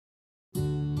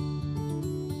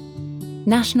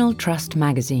National Trust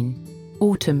Magazine,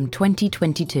 Autumn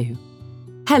 2022.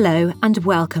 Hello and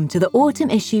welcome to the autumn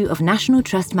issue of National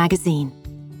Trust Magazine.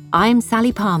 I'm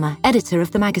Sally Palmer, editor of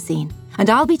the magazine,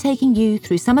 and I'll be taking you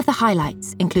through some of the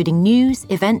highlights, including news,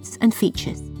 events and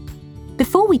features.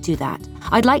 Before we do that,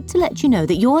 I'd like to let you know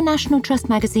that your National Trust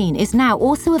magazine is now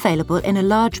also available in a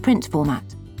large print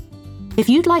format. If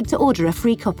you'd like to order a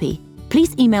free copy,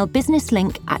 please email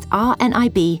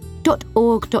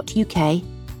businesslink@rnib.org.uk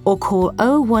or call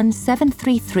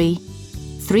 01733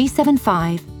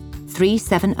 375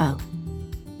 370.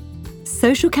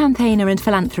 Social campaigner and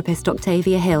philanthropist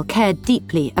Octavia Hill cared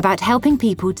deeply about helping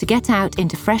people to get out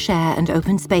into fresh air and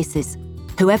open spaces,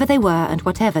 whoever they were and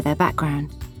whatever their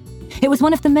background. It was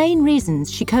one of the main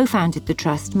reasons she co-founded the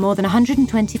Trust more than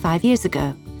 125 years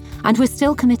ago, and we're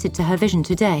still committed to her vision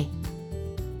today.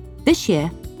 This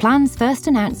year, plans first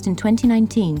announced in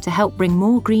 2019 to help bring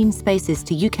more green spaces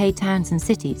to UK towns and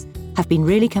cities have been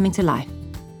really coming to life.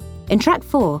 In Track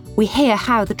 4, we hear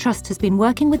how the Trust has been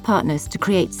working with partners to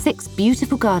create 6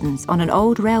 beautiful gardens on an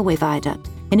old railway viaduct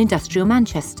in industrial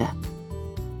Manchester.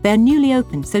 They're newly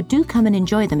opened, so do come and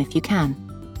enjoy them if you can.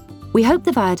 We hope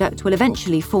the viaduct will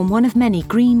eventually form one of many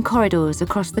green corridors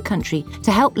across the country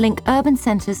to help link urban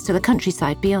centres to the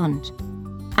countryside beyond.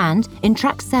 And in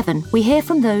Track 7, we hear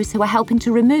from those who are helping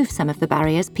to remove some of the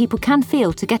barriers people can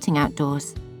feel to getting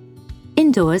outdoors.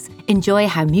 Indoors, enjoy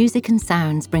how music and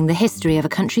sounds bring the history of a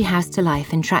country house to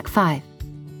life in Track 5.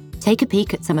 Take a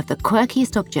peek at some of the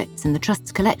quirkiest objects in the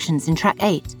Trust's collections in Track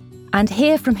 8. And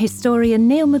hear from historian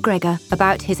Neil McGregor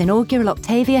about his inaugural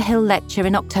Octavia Hill lecture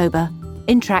in October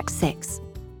in Track 6.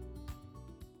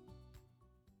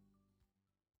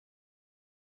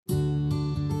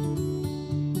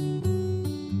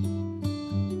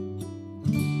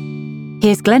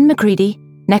 Here's Glenn Macready,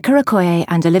 Nneka Okoye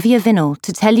and Olivia Vinnell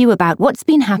to tell you about what's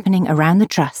been happening around the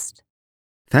Trust.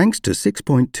 Thanks to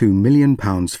 £6.2 million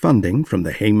funding from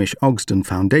the Hamish Ogston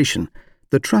Foundation,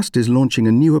 the Trust is launching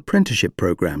a new apprenticeship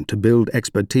programme to build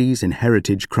expertise in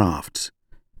heritage crafts.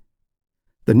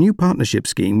 The new partnership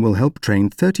scheme will help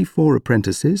train 34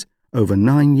 apprentices over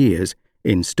 9 years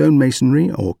in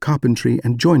stonemasonry or carpentry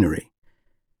and joinery,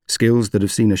 skills that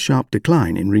have seen a sharp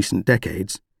decline in recent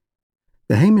decades.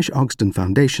 The Hamish Ogston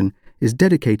Foundation is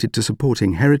dedicated to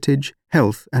supporting heritage,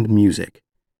 health and music.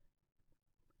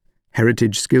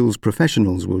 Heritage skills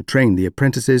professionals will train the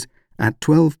apprentices at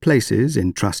 12 places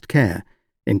in Trust care,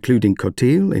 including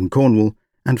Coteale in Cornwall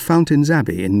and Fountains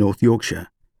Abbey in North Yorkshire.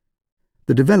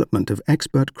 The development of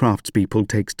expert craftspeople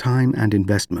takes time and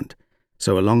investment,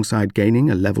 so alongside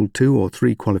gaining a Level 2 or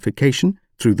 3 qualification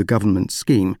through the government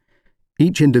scheme,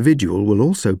 each individual will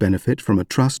also benefit from a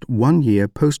Trust 1-year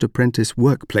post-apprentice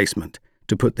work placement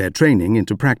to put their training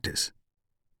into practice.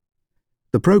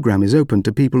 The programme is open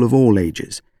to people of all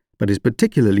ages, but is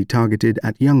particularly targeted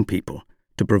at young people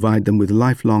to provide them with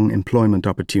lifelong employment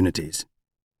opportunities.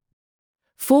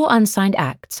 4 unsigned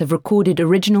acts have recorded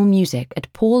original music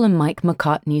at Paul and Mike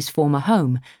McCartney's former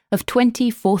home of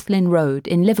 20 Forthlin Road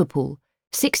in Liverpool,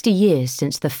 60 years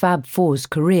since the Fab Four's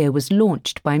career was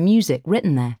launched by music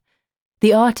written there.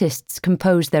 The artists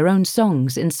composed their own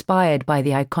songs inspired by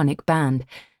the iconic band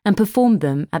and performed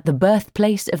them at the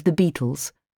birthplace of the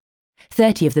Beatles.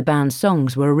 30 of the band's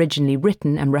songs were originally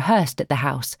written and rehearsed at the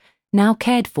house, now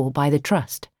cared for by the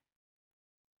Trust.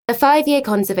 A 5-year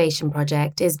conservation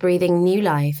project is breathing new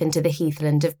life into the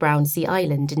heathland of Brownsea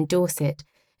Island in Dorset,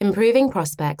 improving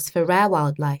prospects for rare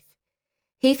wildlife.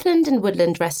 Heathland and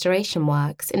woodland restoration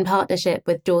works, in partnership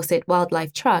with Dorset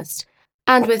Wildlife Trust,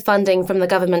 and with funding from the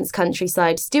government's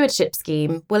Countryside Stewardship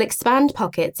Scheme, will expand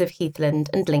pockets of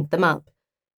heathland and link them up.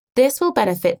 This will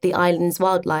benefit the island's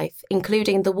wildlife,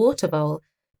 including the water vole,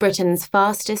 Britain's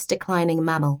fastest declining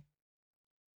mammal.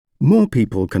 More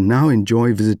people can now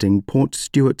enjoy visiting Port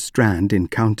Stewart Strand in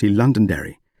County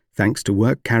Londonderry, thanks to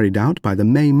work carried out by the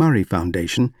May Murray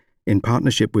Foundation in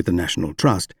partnership with the National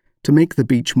Trust to make the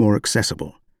beach more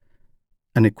accessible.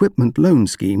 An equipment loan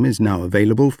scheme is now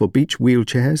available for beach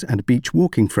wheelchairs and beach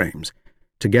walking frames,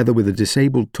 together with a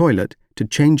disabled toilet to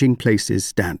Changing Places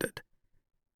standard.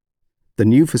 The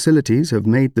new facilities have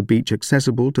made the beach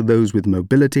accessible to those with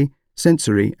mobility,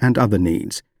 sensory and other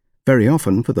needs, very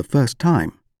often for the first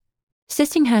time.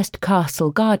 Sissinghurst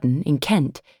Castle Garden in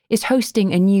Kent is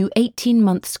hosting a new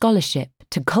 18-month scholarship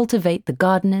to cultivate the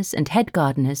gardeners and head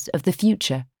gardeners of the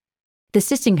future. The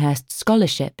Sissinghurst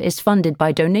Scholarship is funded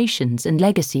by donations and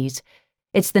legacies.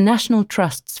 It's the National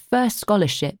Trust's first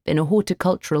scholarship in a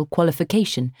horticultural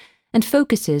qualification and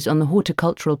focuses on the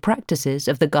horticultural practices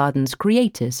of the garden's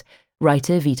creators,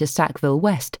 writer Vita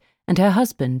Sackville-West, and her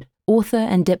husband, author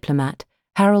and diplomat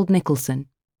Harold Nicholson.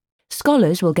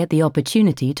 Scholars will get the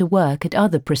opportunity to work at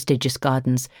other prestigious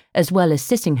gardens, as well as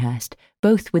Sissinghurst,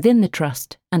 both within the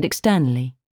Trust and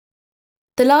externally.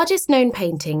 The largest known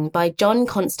painting by John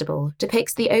Constable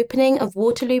depicts the opening of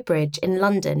Waterloo Bridge in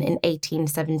London in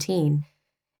 1817.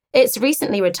 It's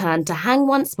recently returned to hang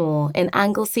once more in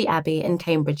Anglesey Abbey in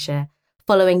Cambridgeshire,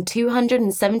 following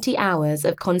 270 hours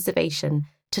of conservation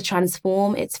to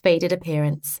transform its faded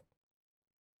appearance.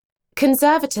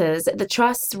 Conservators at the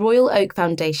Trust's Royal Oak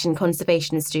Foundation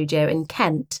Conservation Studio in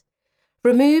Kent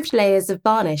removed layers of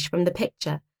varnish from the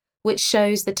picture, which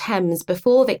shows the Thames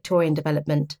before Victorian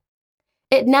development.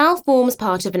 It now forms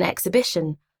part of an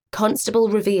exhibition, Constable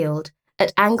Revealed,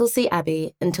 at Anglesey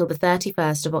Abbey until the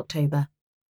 31st of October.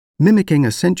 Mimicking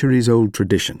a centuries-old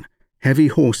tradition, heavy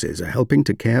horses are helping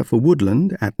to care for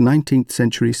woodland at 19th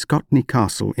century Scotney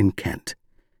Castle in Kent.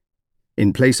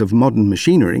 In place of modern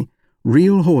machinery,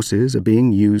 real horses are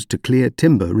being used to clear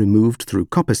timber removed through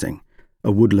coppicing,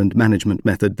 a woodland management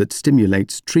method that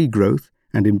stimulates tree growth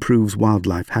and improves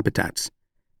wildlife habitats.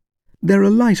 They're a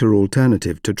lighter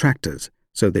alternative to tractors,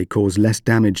 so they cause less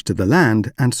damage to the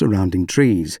land and surrounding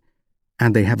trees,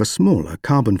 and they have a smaller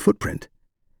carbon footprint.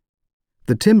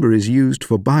 The timber is used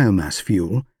for biomass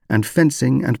fuel and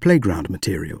fencing and playground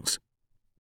materials.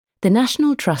 The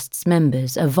National Trust's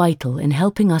members are vital in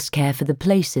helping us care for the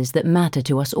places that matter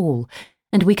to us all,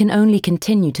 and we can only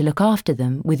continue to look after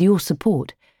them with your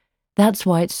support. That's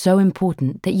why it's so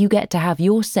important that you get to have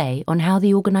your say on how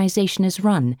the organisation is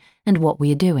run and what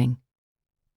we are doing.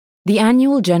 The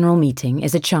annual general meeting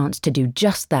is a chance to do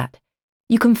just that.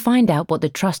 You can find out what the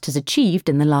Trust has achieved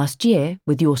in the last year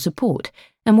with your support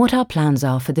and what our plans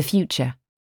are for the future.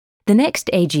 The next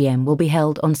AGM will be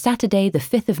held on Saturday the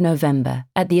 5th of November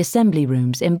at the Assembly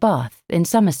Rooms in Bath in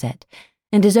Somerset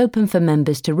and is open for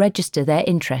members to register their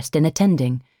interest in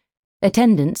attending.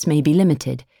 Attendance may be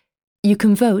limited. You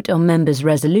can vote on members'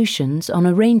 resolutions on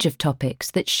a range of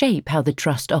topics that shape how the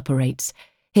Trust operates,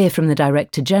 hear from the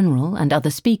Director-General and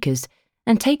other speakers,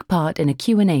 and take part in a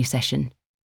Q&A session.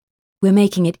 We're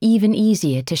making it even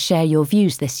easier to share your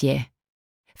views this year.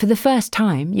 For the first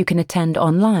time, you can attend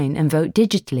online and vote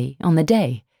digitally on the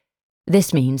day.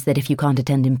 This means that if you can't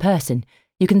attend in person,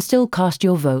 you can still cast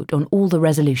your vote on all the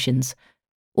resolutions.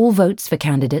 All votes for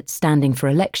candidates standing for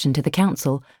election to the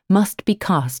Council must be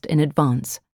cast in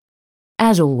advance.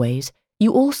 As always,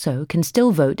 you also can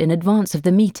still vote in advance of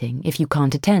the meeting if you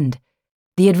can't attend.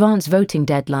 The advance voting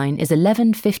deadline is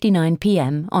 11:59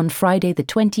 p.m. on Friday the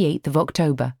 28th of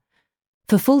October.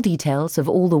 For full details of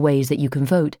all the ways that you can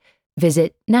vote,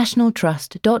 visit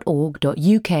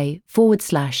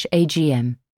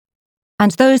nationaltrust.org.uk/AGM.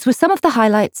 And those were some of the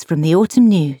highlights from the autumn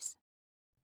news.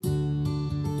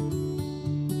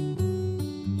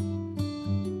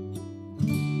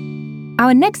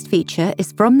 Our next feature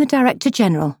is from the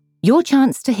Director-General, your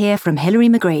chance to hear from Hilary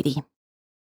McGrady.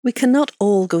 We cannot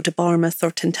all go to Barmouth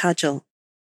or Tintagel.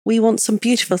 We want some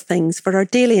beautiful things for our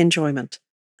daily enjoyment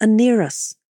and near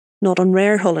us, not on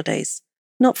rare holidays,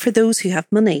 not for those who have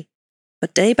money,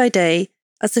 but day by day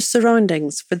as the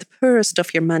surroundings for the poorest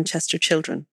of your Manchester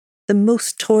children, the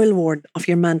most toil-worn of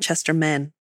your Manchester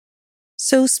men.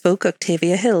 So spoke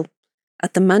Octavia Hill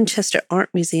at the Manchester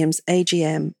Art Museum's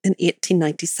AGM in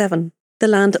 1897. The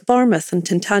land at Barmouth and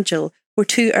Tintagel were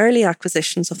two early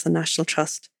acquisitions of the National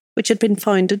Trust, which had been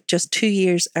founded just 2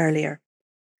 years earlier.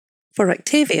 For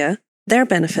Octavia, their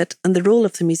benefit and the role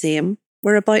of the museum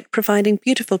were about providing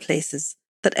beautiful places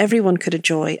that everyone could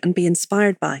enjoy and be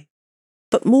inspired by.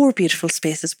 But more beautiful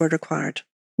spaces were required,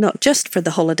 not just for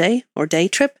the holiday or day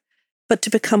trip, but to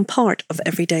become part of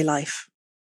everyday life.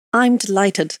 I'm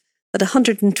delighted that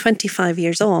 125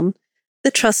 years on,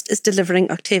 the Trust is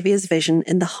delivering Octavia's vision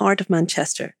in the heart of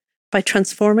Manchester by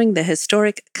transforming the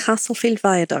historic Castlefield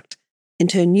Viaduct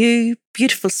into a new,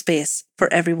 beautiful space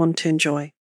for everyone to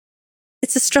enjoy.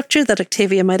 It's a structure that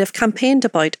Octavia might have campaigned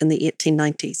about in the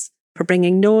 1890s for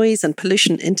bringing noise and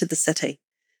pollution into the city,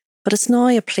 but it's now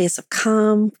a place of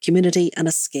calm, community and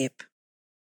escape.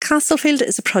 Castlefield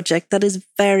is a project that is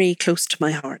very close to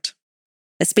my heart.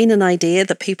 It's been an idea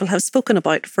that people have spoken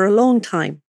about for a long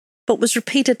time, but was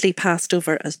repeatedly passed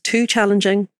over as too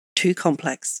challenging, too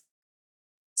complex.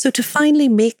 So to finally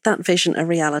make that vision a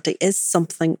reality is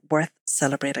something worth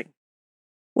celebrating.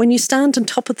 When you stand on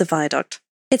top of the viaduct,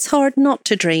 it's hard not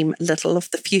to dream a little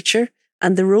of the future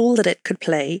and the role that it could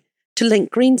play to link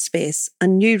green space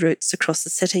and new routes across the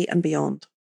city and beyond.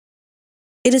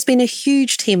 It has been a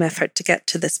huge team effort to get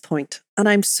to this point, and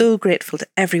I'm so grateful to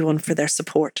everyone for their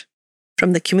support,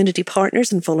 from the community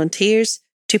partners and volunteers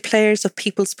to players of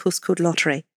People's Postcode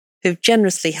Lottery, who've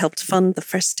generously helped fund the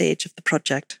first stage of the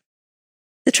project.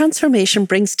 The The transformation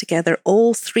brings together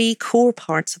all three core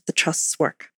parts of the Trust's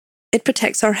work. It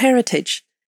protects our heritage,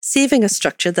 saving a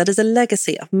structure that is a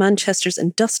legacy of Manchester's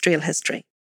industrial history.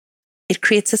 It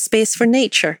creates a space for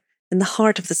nature in the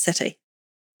heart of the city,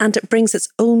 and it brings its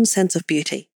own sense of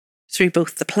beauty through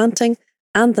both the planting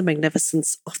and the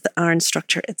magnificence of the iron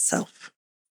structure itself.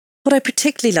 What I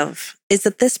particularly love is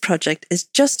that this project is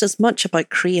just as much about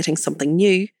creating something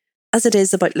new as it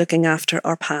is about looking after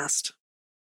our past.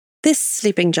 This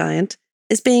sleeping giant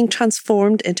is being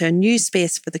transformed into a new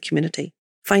space for the community,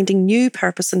 finding new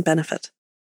purpose and benefit.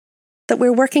 That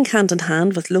we're working hand in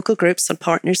hand with local groups and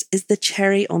partners is the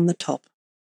cherry on the top.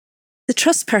 The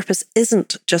Trust's purpose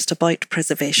isn't just about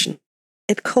preservation.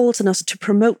 It calls on us to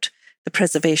promote the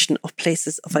preservation of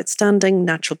places of outstanding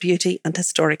natural beauty and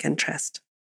historic interest.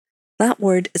 That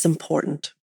word is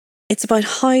important. It's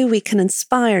about how we can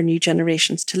inspire new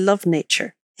generations to love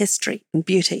nature, history, and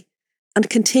beauty, and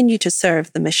continue to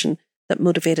serve the mission that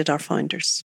motivated our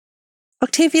founders.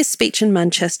 Octavia's speech in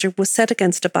Manchester was set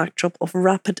against a backdrop of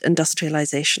rapid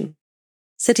industrialisation.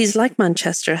 Cities like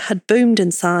Manchester had boomed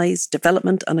in size,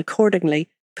 development, and accordingly,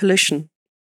 pollution.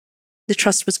 The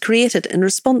Trust was created in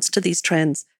response to these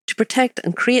trends to protect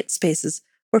and create spaces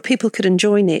where people could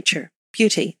enjoy nature,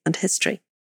 beauty, and history.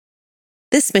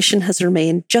 This mission has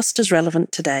remained just as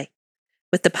relevant today,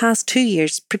 with the past 2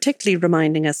 years particularly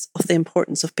reminding us of the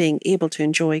importance of being able to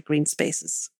enjoy green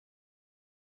spaces.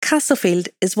 Castlefield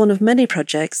is one of many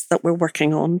projects that we're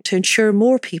working on to ensure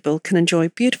more people can enjoy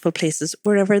beautiful places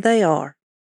wherever they are.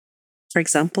 For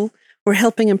example, we're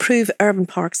helping improve urban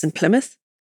parks in Plymouth,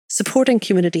 supporting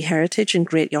community heritage in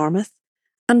Great Yarmouth,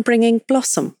 and bringing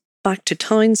Blossom back to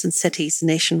towns and cities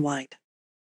nationwide.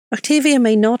 Octavia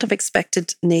may not have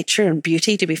expected nature and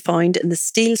beauty to be found in the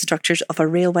steel structures of a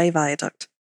railway viaduct,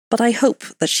 but I hope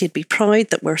that she'd be proud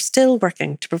that we're still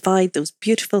working to provide those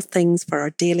beautiful things for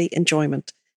our daily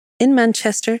enjoyment in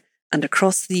Manchester and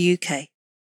across the UK.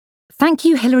 Thank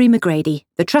you, Hilary McGrady,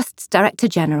 the Trust's Director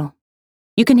General.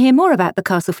 You can hear more about the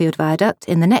Castlefield Viaduct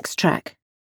in the next track.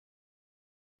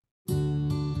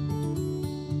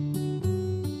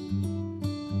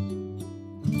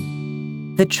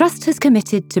 The Trust has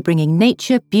committed to bringing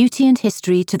nature, beauty and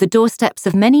history to the doorsteps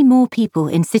of many more people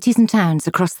in cities and towns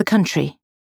across the country.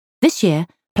 This year,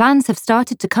 plans have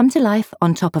started to come to life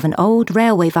on top of an old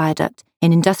railway viaduct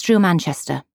in industrial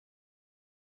Manchester.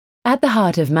 At the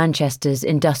heart of Manchester's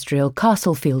industrial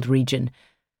Castlefield region,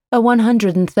 a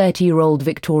 130-year-old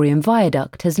Victorian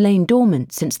viaduct has lain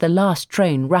dormant since the last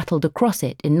train rattled across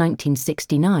it in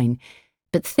 1969,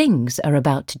 but things are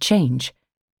about to change.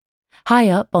 High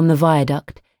up on the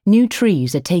viaduct, new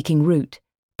trees are taking root,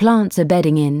 plants are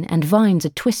bedding in and vines are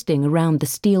twisting around the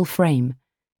steel frame.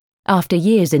 After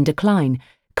years in decline,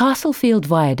 Castlefield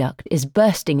Viaduct is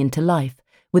bursting into life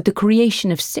with the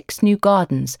creation of 6 new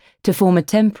gardens to form a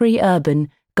temporary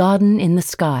urban garden in the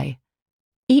sky.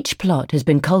 Each plot has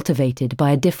been cultivated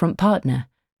by a different partner.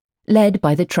 Led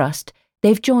by the Trust,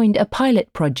 they've joined a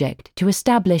pilot project to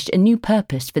establish a new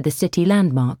purpose for the city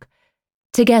landmark.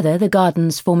 Together, the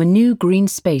gardens form a new green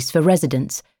space for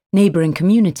residents, neighbouring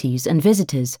communities and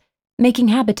visitors, making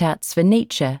habitats for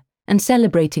nature and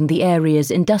celebrating the area's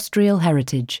industrial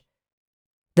heritage.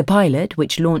 The pilot,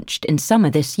 which launched in summer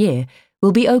this year,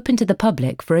 will be open to the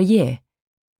public for a year.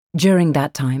 During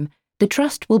that time, the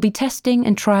Trust will be testing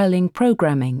and trialling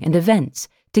programming and events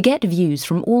to get views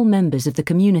from all members of the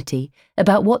community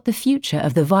about what the future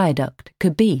of the viaduct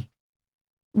could be.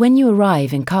 When you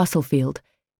arrive in Castlefield,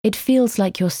 it feels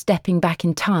like you're stepping back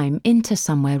in time into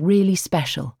somewhere really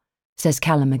special, says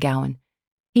Callum McGowan.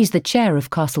 He's the chair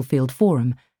of Castlefield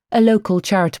Forum, a local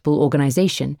charitable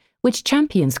organisation which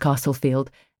champions Castlefield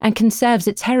and conserves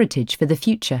its heritage for the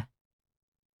future.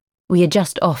 We are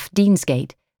just off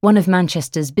Deansgate, one of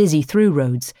Manchester's busy through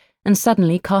roads, and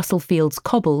suddenly Castlefield's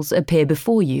cobbles appear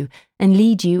before you and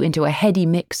lead you into a heady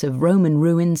mix of Roman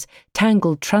ruins,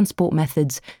 tangled transport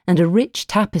methods, and a rich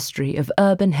tapestry of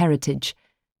urban heritage.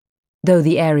 Though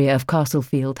the area of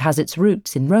Castlefield has its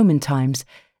roots in Roman times,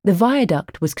 the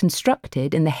viaduct was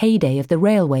constructed in the heyday of the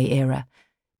railway era,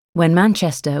 when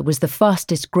Manchester was the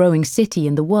fastest-growing city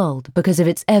in the world because of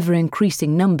its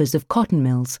ever-increasing numbers of cotton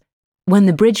mills. When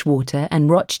the Bridgewater and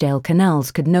Rochdale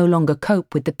canals could no longer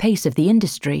cope with the pace of the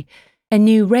industry, a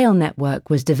new rail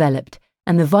network was developed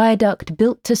and the viaduct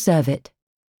built to serve it.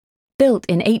 Built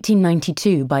in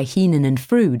 1892 by Heenan and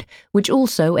Froude, which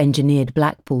also engineered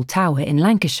Blackpool Tower in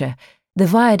Lancashire, the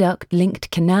viaduct linked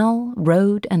canal,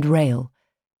 road and rail.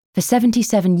 For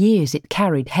 77 years it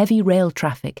carried heavy rail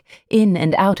traffic in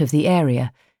and out of the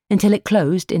area, until it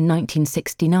closed in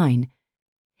 1969.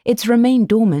 It's remained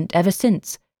dormant ever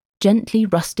since, gently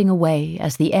rusting away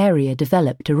as the area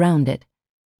developed around it.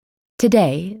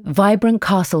 Today, vibrant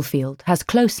Castlefield has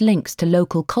close links to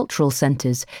local cultural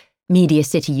centres, Media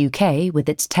City UK with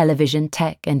its television,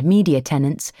 tech and media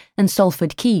tenants, and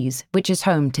Salford Quays, which is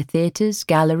home to theatres,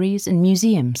 galleries and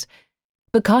museums.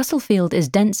 But Castlefield is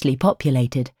densely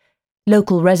populated.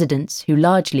 Local residents, who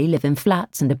largely live in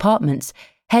flats and apartments,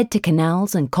 head to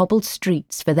canals and cobbled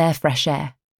streets for their fresh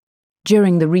air.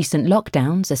 During the recent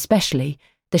lockdowns especially,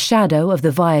 the shadow of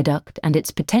the viaduct and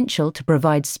its potential to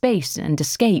provide space and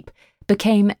escape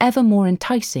became ever more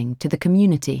enticing to the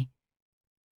community.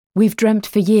 We've dreamt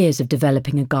for years of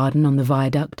developing a garden on the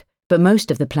viaduct, but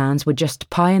most of the plans were just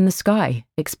pie in the sky,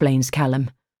 explains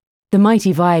Callum. The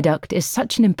mighty viaduct is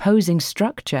such an imposing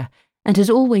structure and has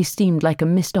always seemed like a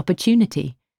missed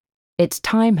opportunity. Its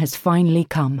time has finally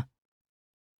come.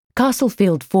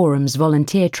 Castlefield Forum's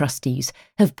volunteer trustees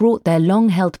have brought their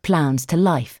long-held plans to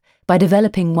life by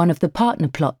developing one of the partner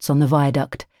plots on the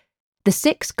viaduct. The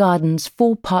 6 gardens,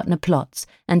 4 partner plots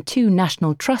and 2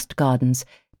 National Trust gardens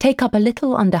take up a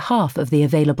little under half of the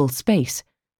available space.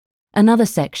 Another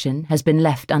section has been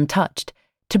left untouched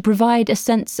to provide a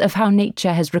sense of how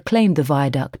nature has reclaimed the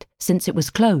viaduct since it was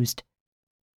closed.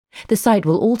 The site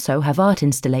will also have art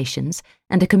installations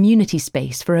and a community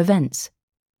space for events.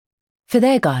 For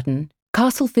their garden,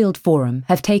 Castlefield Forum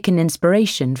have taken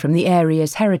inspiration from the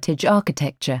area's heritage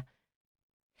architecture.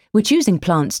 We're choosing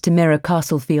plants to mirror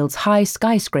Castlefield's high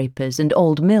skyscrapers and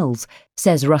old mills,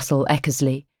 says Russell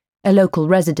Eckersley, a local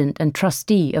resident and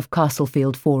trustee of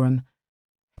Castlefield Forum.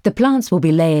 The plants will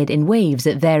be layered in waves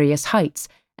at various heights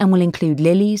and will include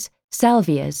lilies,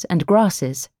 salvias and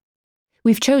grasses.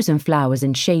 We've chosen flowers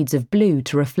in shades of blue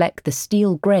to reflect the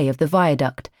steel grey of the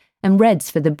viaduct and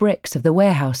reds for the bricks of the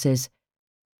warehouses.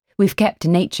 We've kept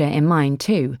nature in mind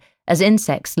too, as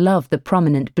insects love the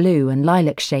prominent blue and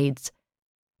lilac shades.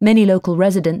 Many local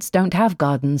residents don't have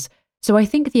gardens, so I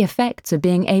think the effects of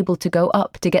being able to go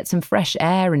up to get some fresh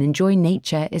air and enjoy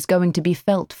nature is going to be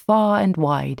felt far and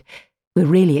wide. We're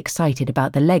really excited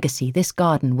about the legacy this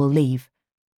garden will leave.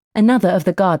 Another of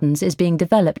the gardens is being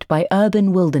developed by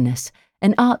Urban Wilderness,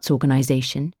 an arts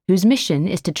organisation whose mission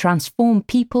is to transform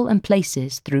people and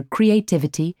places through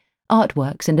creativity,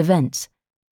 artworks and events.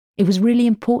 It was really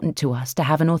important to us to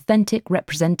have an authentic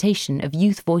representation of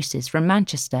youth voices from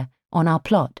Manchester on our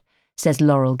plot, says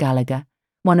Laurel Gallagher,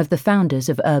 one of the founders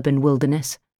of Urban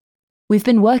Wilderness. We've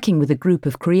been working with a group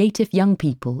of creative young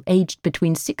people aged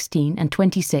between 16 and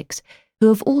 26 who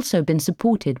have also been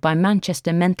supported by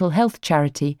Manchester mental health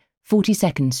charity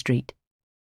 42nd Street.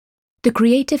 The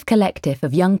creative collective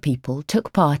of young people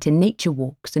took part in nature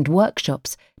walks and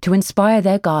workshops to inspire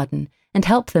their garden and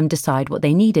help them decide what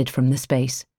they needed from the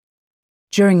space.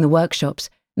 During the workshops,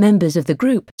 members of the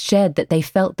group shared that they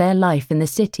felt their life in the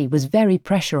city was very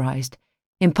pressurised,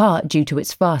 in part due to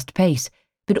its fast pace,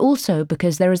 but also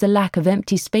because there is a lack of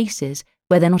empty spaces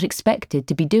where they're not expected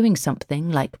to be doing something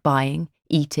like buying,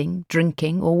 eating,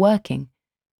 drinking or working,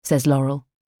 says Laurel.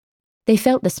 They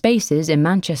felt the spaces in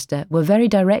Manchester were very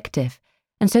directive,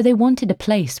 and so they wanted a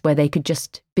place where they could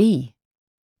just be.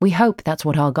 We hope that's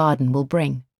what our garden will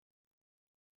bring.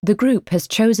 The group has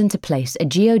chosen to place a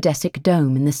geodesic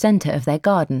dome in the centre of their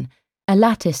garden, a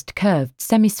latticed curved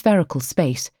semi-spherical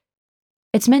space.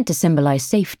 It's meant to symbolise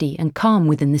safety and calm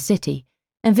within the city,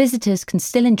 and visitors can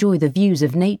still enjoy the views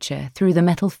of nature through the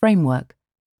metal framework.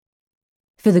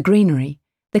 For the greenery,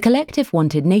 the collective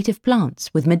wanted native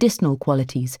plants with medicinal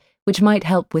qualities which might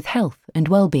help with health and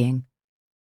well-being.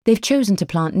 They've chosen to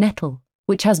plant nettle,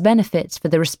 which has benefits for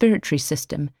the respiratory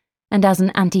system and as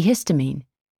an antihistamine,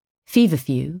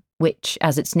 feverfew, which,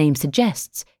 as its name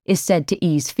suggests, is said to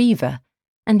ease fever,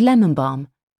 and lemon balm,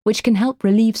 which can help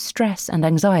relieve stress and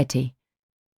anxiety.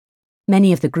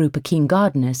 Many of the group are keen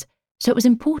gardeners, so it was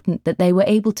important that they were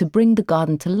able to bring the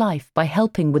garden to life by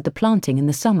helping with the planting in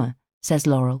the summer, says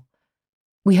Laurel.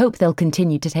 We hope they'll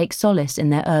continue to take solace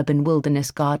in their urban wilderness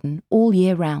garden all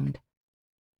year round.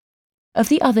 Of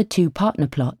the other 2 partner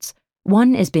plots,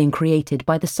 one is being created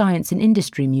by the Science and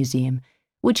Industry Museum,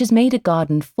 which has made a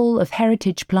garden full of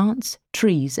heritage plants,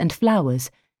 trees and flowers,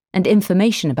 and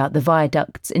information about the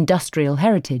viaduct's industrial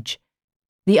heritage.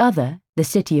 The other, the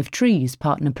City of Trees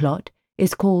partner plot,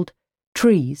 is called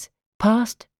Trees,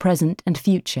 Past, Present and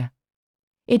Future.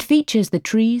 It features the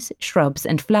trees, shrubs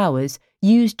and flowers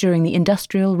used during the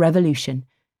Industrial Revolution,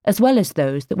 as well as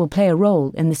those that will play a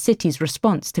role in the city's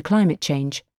response to climate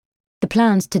change. The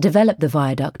plans to develop the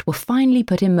viaduct were finally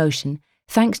put in motion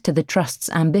thanks to the Trust's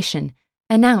ambition,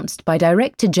 announced by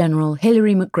Director General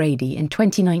Hilary McGrady in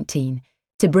 2019,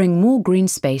 to bring more green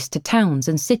space to towns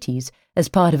and cities as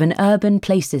part of an Urban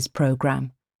Places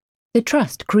programme. The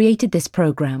Trust created this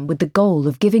programme with the goal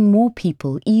of giving more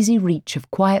people easy reach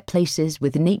of quiet places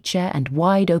with nature and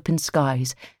wide open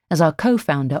skies, as our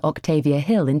co-founder Octavia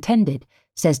Hill intended,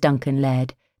 says Duncan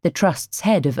Laird, the Trust's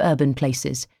head of urban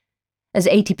places. As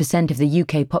 80% of the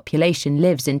UK population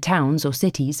lives in towns or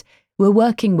cities, we're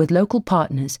working with local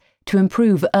partners to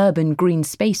improve urban green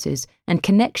spaces and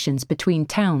connections between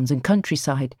towns and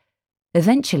countryside.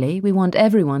 Eventually, we want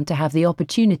everyone to have the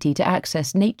opportunity to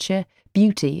access nature,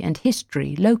 beauty and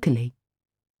history locally.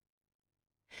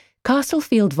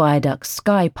 Castlefield Viaduct's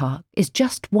Sky Park is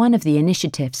just one of the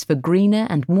initiatives for greener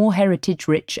and more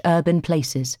heritage-rich urban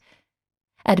places.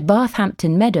 At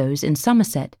Bathampton Meadows in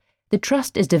Somerset, the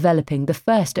Trust is developing the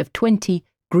first of 20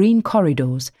 green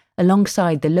corridors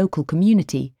alongside the local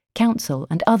community, council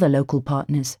and other local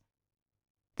partners.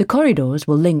 The corridors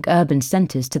will link urban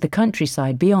centres to the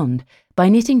countryside beyond by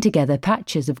knitting together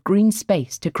patches of green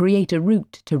space to create a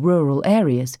route to rural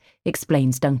areas,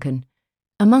 explains Duncan.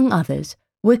 Among others,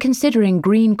 we're considering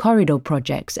green corridor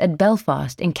projects at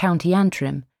Belfast in County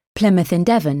Antrim, Plymouth in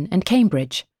Devon and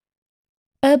Cambridge.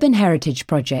 Urban heritage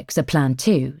projects are planned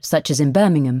too, such as in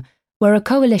Birmingham, where a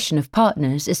coalition of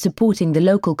partners is supporting the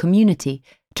local community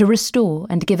to restore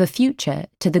and give a future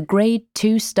to the Grade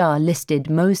 2-star listed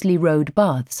Moseley Road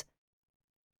Baths.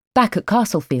 Back at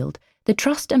Castlefield, the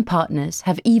Trust and partners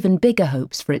have even bigger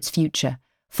hopes for its future,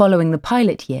 following the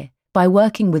pilot year by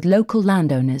working with local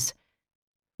landowners.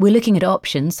 We're looking at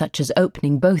options such as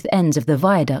opening both ends of the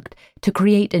viaduct to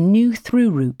create a new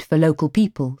through route for local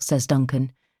people, says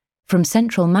Duncan. From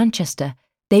central Manchester,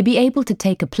 they'd be able to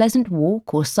take a pleasant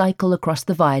walk or cycle across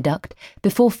the viaduct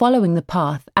before following the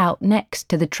path out next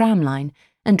to the tram line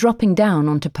and dropping down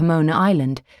onto Pomona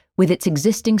Island with its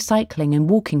existing cycling and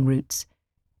walking routes.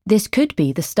 This could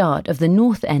be the start of the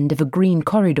north end of a green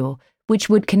corridor which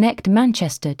would connect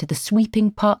Manchester to the sweeping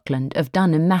parkland of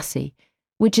Dunham Massey,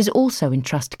 which is also in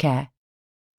Trust care.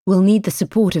 We'll need the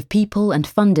support of people and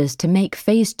funders to make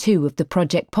Phase 2 of the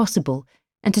project possible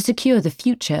and to secure the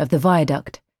future of the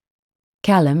viaduct.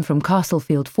 Callum from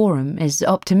Castlefield Forum is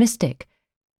optimistic.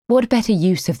 What better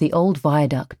use of the old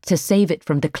viaduct to save it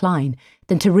from decline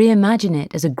than to reimagine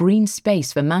it as a green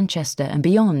space for Manchester and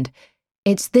beyond?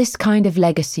 It's this kind of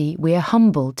legacy we are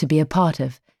humbled to be a part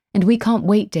of, and we can't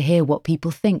wait to hear what people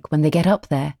think when they get up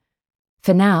there.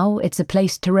 For now, it's a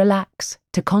place to relax,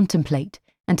 to contemplate,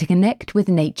 and to connect with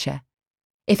nature.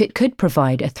 If it could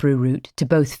provide a through route to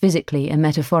both physically and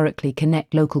metaphorically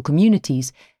connect local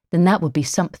communities, then that would be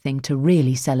something to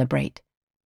really celebrate.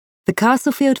 The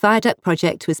Castlefield Viaduct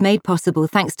project was made possible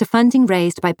thanks to funding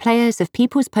raised by players of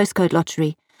People's Postcode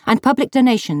Lottery and public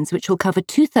donations which will cover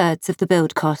 2/3 of the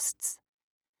build costs.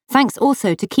 Thanks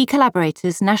also to key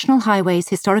collaborators National Highways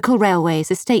Historical Railways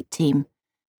Estate Team,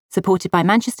 supported by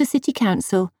Manchester City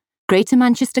Council, Greater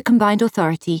Manchester Combined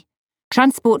Authority,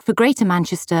 Transport for Greater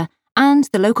Manchester and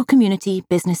the local community,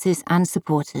 businesses and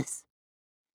supporters.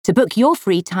 To book your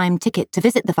free time ticket to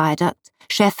visit the viaduct,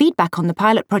 share feedback on the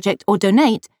pilot project or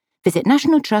donate, visit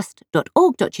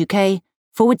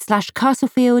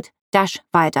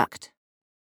nationaltrust.org.uk/Castlefield-Viaduct.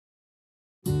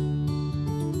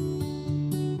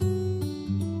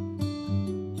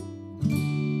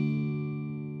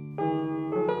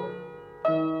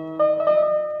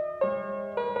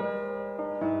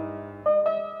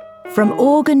 From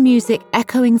organ music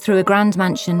echoing through a grand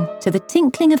mansion to the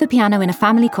tinkling of a piano in a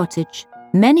family cottage,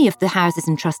 many of the houses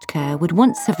in Trust Care would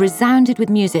once have resounded with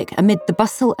music amid the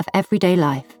bustle of everyday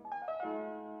life.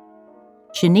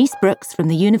 Shanice Brooks from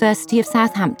the University of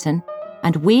Southampton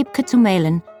and Weeb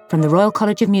Katumelan from the Royal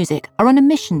College of Music are on a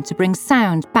mission to bring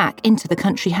sound back into the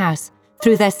country house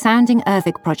through their Sounding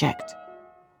Erddig project.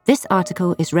 This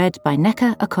article is read by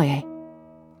Nneka Okoye.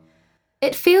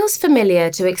 It feels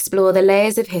familiar to explore the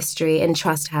layers of history in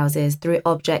trust houses through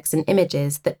objects and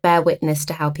images that bear witness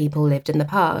to how people lived in the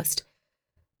past.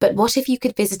 But what if you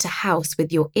could visit a house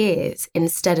with your ears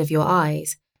instead of your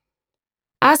eyes?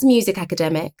 As music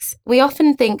academics, we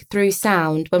often think through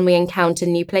sound when we encounter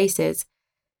new places.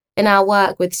 In our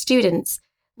work with students,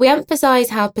 we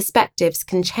emphasise how perspectives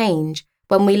can change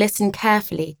when we listen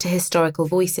carefully to historical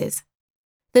voices.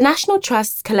 The National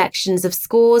Trust's collections of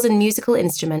scores and musical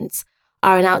instruments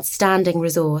are an outstanding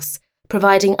resource,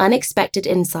 providing unexpected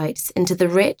insights into the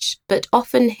rich but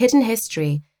often hidden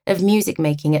history of music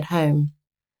making at home.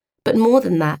 But more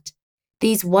than that,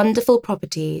 these wonderful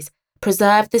properties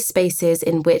preserve the spaces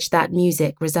in which that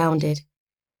music resounded.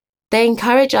 They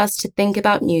encourage us to think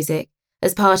about music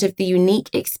as part of the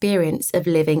unique experience of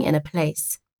living in a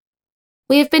place.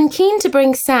 We have been keen to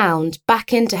bring sound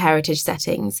back into heritage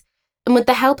settings, and with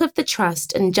the help of the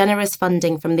Trust and generous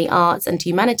funding from the Arts and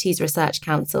Humanities Research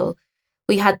Council,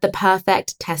 we had the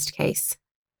perfect test case.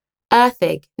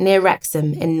 Earthig, near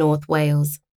Wrexham in North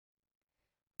Wales.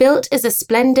 Built as a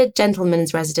splendid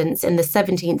gentleman's residence in the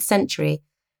 17th century,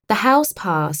 the house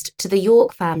passed to the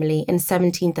York family in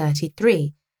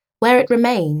 1733, where it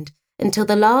remained until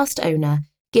the last owner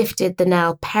gifted the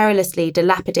now perilously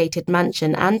dilapidated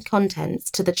mansion and contents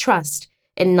to the Trust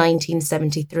in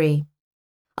 1973.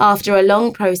 After a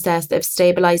long process of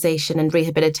stabilisation and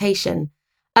rehabilitation,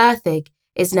 Earthig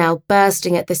is now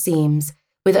bursting at the seams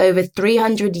with over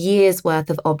 300 years' worth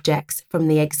of objects from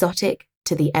the exotic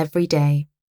to the everyday.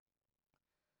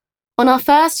 On our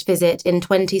first visit in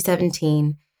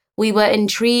 2017, we were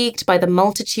intrigued by the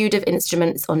multitude of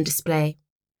instruments on display.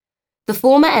 The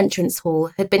former entrance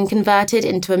hall had been converted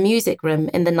into a music room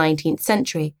in the 19th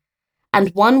century,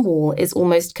 and one wall is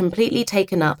almost completely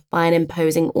taken up by an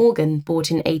imposing organ bought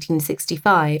in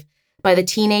 1865 by the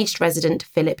teenaged resident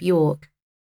Philip York.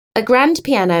 A grand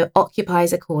piano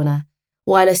occupies a corner,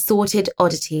 while assorted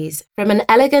oddities, from an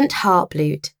elegant harp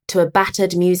lute to a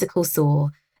battered musical saw,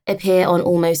 appear on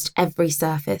almost every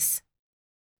surface.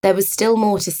 There was still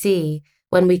more to see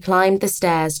when we climbed the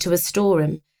stairs to a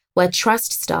storeroom where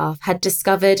Trust staff had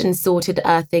discovered and sorted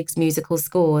Earthig's musical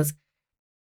scores.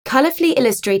 Colourfully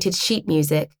illustrated sheet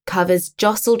music covers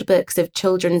jostled books of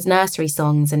children's nursery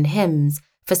songs and hymns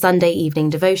for Sunday evening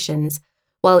devotions,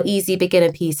 while easy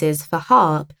beginner pieces for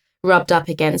harp rubbed up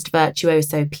against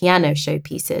virtuoso piano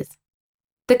showpieces.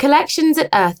 The collections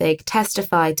at Earthig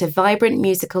testify to vibrant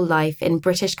musical life in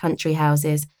British country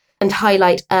houses and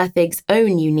highlight Earthig's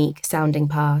own unique sounding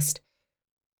past.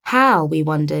 How, we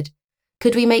wondered,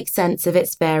 could we make sense of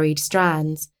its varied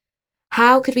strands?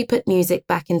 How could we put music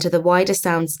back into the wider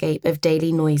soundscape of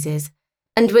daily noises?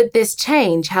 And would this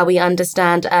change how we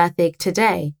understand Earthig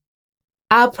today?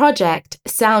 Our project,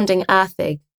 Sounding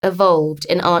Earthig, evolved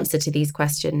in answer to these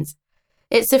questions.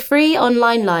 It's a free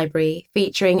online library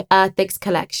featuring Earthig's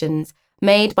collections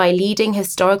made by leading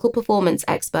historical performance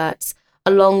experts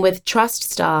along with Trust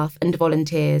staff and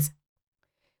volunteers.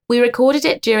 We recorded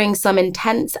it during some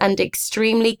intense and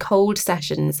extremely cold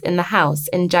sessions in the house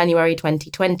in January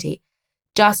 2020,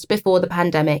 just before the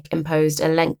pandemic imposed a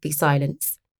lengthy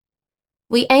silence.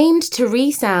 We aimed to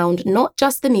resound not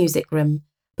just the music room,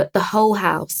 but the whole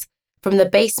house, from the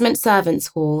basement servants'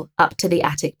 hall up to the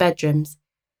attic bedrooms.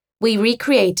 We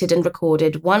recreated and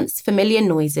recorded once familiar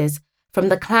noises, from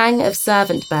the clang of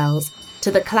servant bells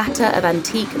to the clatter of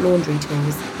antique laundry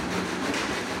tools.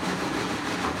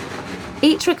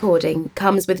 Each recording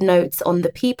comes with notes on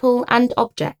the people and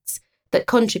objects that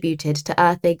contributed to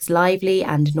Earthig's lively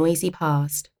and noisy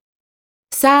past.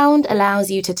 Sound allows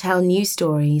you to tell new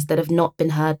stories that have not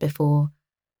been heard before.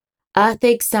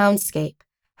 Earthig's soundscape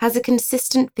has a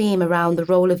consistent theme around the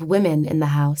role of women in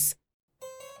the house.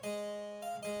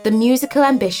 The musical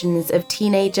ambitions of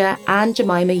teenager Anne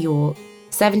Jemima York,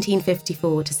 1754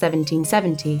 to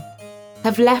 1770,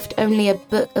 have left only a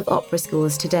book of opera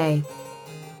scores today.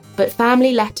 But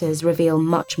family letters reveal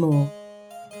much more.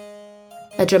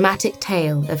 A dramatic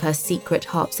tale of her secret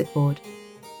harpsichord.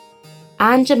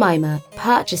 Anne Jemima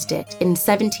purchased it in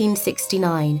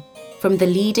 1769 from the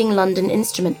leading London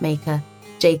instrument maker,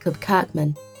 Jacob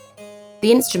Kirkman.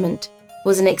 The instrument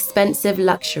was an expensive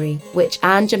luxury which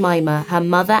Anne Jemima, her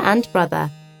mother and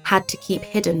brother, had to keep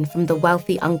hidden from the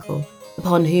wealthy uncle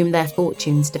upon whom their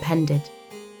fortunes depended.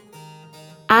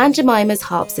 Anne Jemima's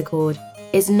harpsichord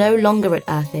is no longer at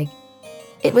Earthig.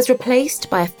 It was replaced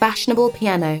by a fashionable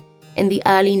piano in the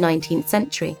early 19th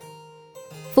century.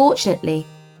 Fortunately,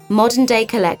 modern-day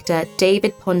collector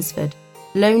David Ponsford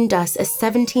loaned us a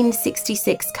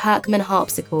 1766 Kirkman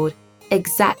harpsichord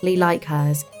exactly like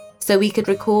hers, so we could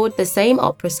record the same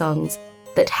opera songs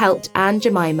that helped Anne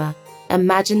Jemima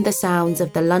imagine the sounds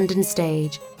of the London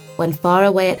stage when far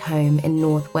away at home in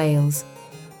North Wales.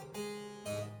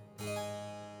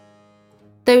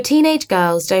 Though teenage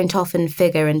girls don't often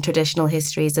figure in traditional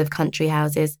histories of country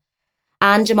houses,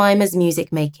 Anne Jemima's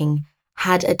music-making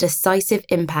had a decisive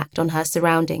impact on her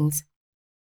surroundings.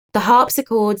 The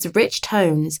harpsichord's rich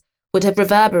tones would have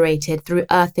reverberated through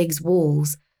Earthig's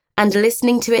walls, and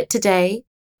listening to it today,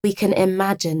 we can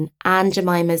imagine Anne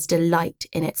Jemima's delight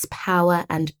in its power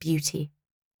and beauty.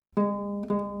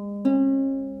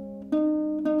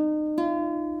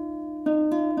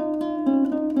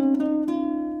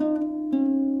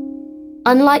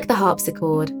 Unlike the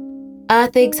harpsichord,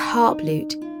 Earthig's harp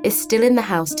lute is still in the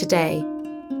house today,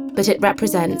 but it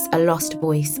represents a lost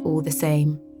voice all the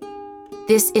same.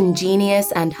 This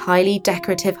ingenious and highly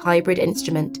decorative hybrid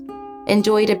instrument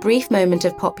enjoyed a brief moment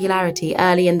of popularity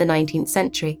early in the 19th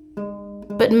century,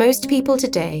 but most people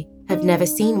today have never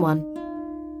seen one.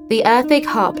 The Earthig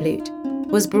harp lute,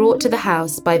 was brought to the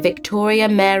house by Victoria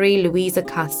Mary Louisa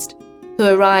Cust, who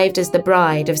arrived as the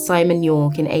bride of Simon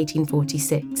Yorke in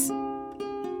 1846.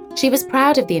 She was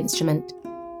proud of the instrument,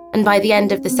 and by the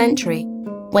end of the century,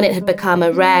 when it had become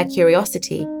a rare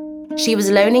curiosity, she was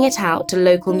loaning it out to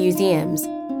local museums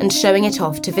and showing it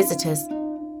off to visitors.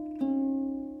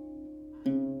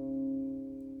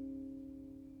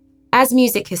 As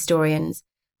music historians,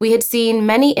 we had seen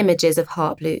many images of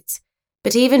harp lutes,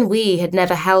 but even we had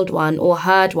never held one or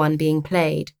heard one being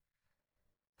played.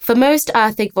 For most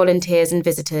Earthig volunteers and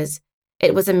visitors,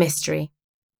 it was a mystery.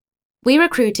 We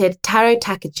recruited Taro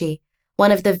Takechi,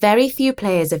 one of the very few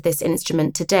players of this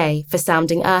instrument today, for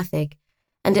Sounding Earthig,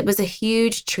 and it was a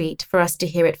huge treat for us to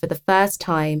hear it for the first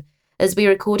time as we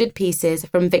recorded pieces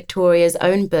from Victoria's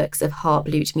own books of harp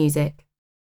lute music.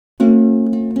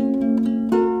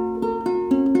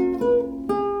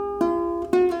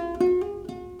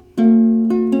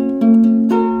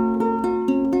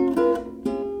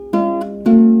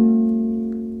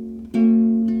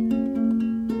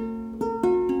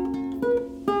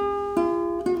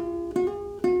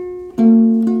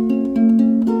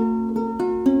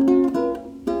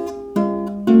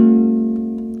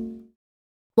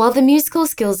 While the musical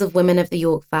skills of women of the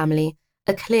Yorke family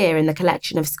are clear in the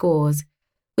collection of scores,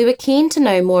 we were keen to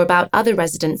know more about other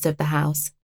residents of the house.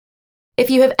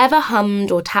 If you have ever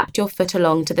hummed or tapped your foot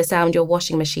along to the sound your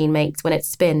washing machine makes when it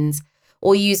spins,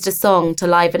 or used a song to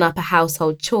liven up a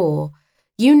household chore,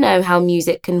 you know how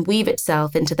music can weave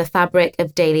itself into the fabric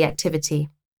of daily activity.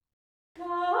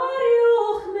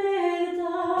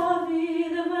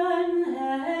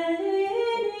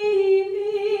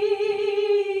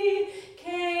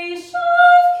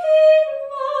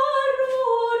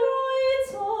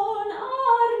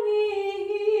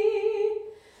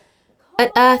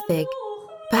 At Earthig,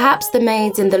 perhaps the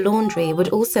maids in the laundry would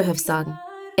also have sung,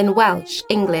 in Welsh,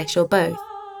 English or both,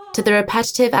 to the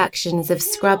repetitive actions of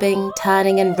scrubbing,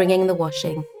 turning and wringing the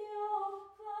washing.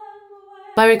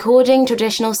 By recording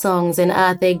traditional songs in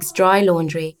Earthig's dry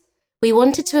laundry, we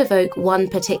wanted to evoke one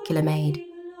particular maid,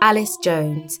 Alice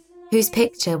Jones, whose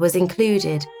picture was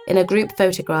included in a group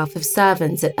photograph of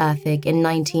servants at Earthig in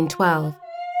 1912.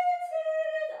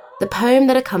 The poem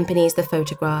that accompanies the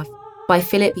photograph, by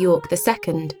Philip Yorke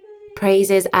II,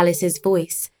 praises Alice's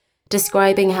voice,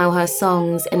 describing how her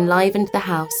songs enlivened the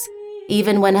house,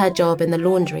 even when her job in the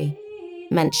laundry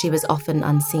meant she was often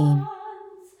unseen.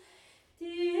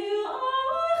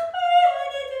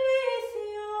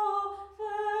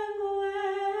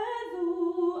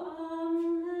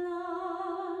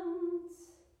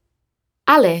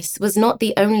 Alice was not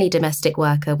the only domestic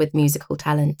worker with musical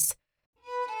talents.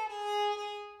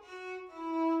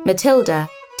 Matilda,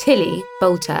 Tilly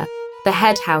Bolter, the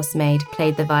head housemaid,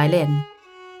 played the violin.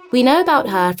 We know about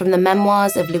her from the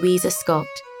memoirs of Louisa Scott,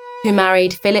 who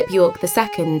married Philip Yorke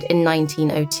II in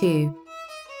 1902.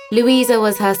 Louisa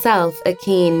was herself a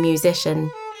keen musician,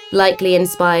 likely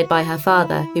inspired by her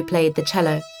father, who played the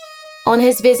cello. On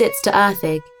his visits to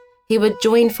Earthig, he would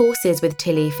join forces with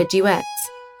Tilly for duets.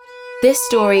 This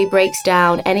story breaks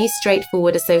down any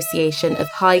straightforward association of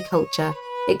high culture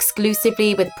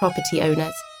exclusively with property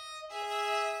owners.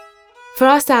 For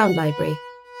our sound library,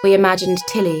 we imagined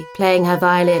Tilly playing her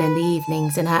violin in the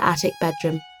evenings in her attic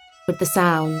bedroom, with the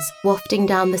sounds wafting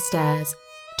down the stairs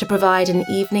to provide an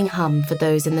evening hum for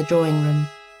those in the drawing room.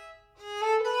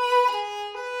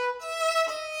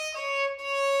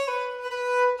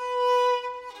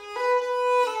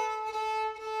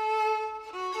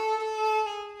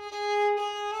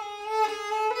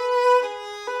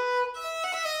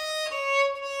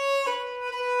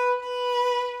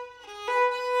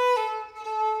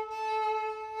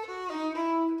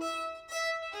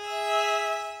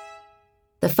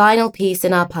 The final piece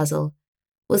in our puzzle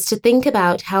was to think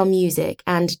about how music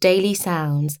and daily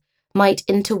sounds might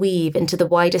interweave into the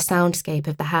wider soundscape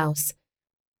of the house.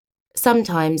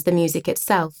 Sometimes the music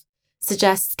itself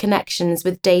suggests connections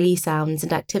with daily sounds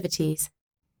and activities.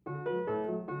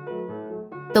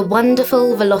 The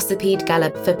wonderful Velocipede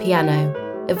Gallop for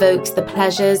piano evokes the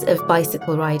pleasures of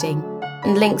bicycle riding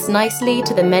and links nicely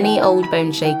to the many old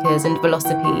bone shakers and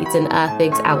velocipedes in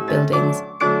Earthig's outbuildings.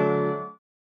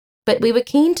 But we were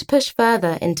keen to push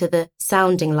further into the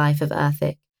sounding life of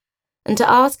Earthig and to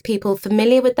ask people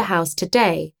familiar with the house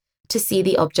today to see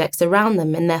the objects around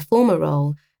them in their former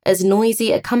role as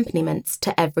noisy accompaniments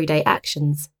to everyday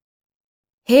actions.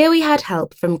 Here we had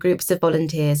help from groups of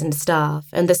volunteers and staff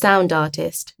and the sound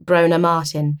artist, Brona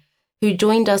Martin, who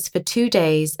joined us for 2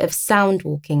 days of sound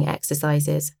walking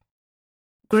exercises.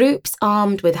 Groups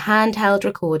armed with handheld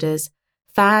recorders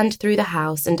fanned through the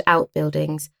house and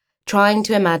outbuildings, trying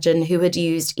to imagine who had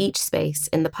used each space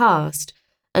in the past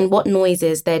and what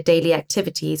noises their daily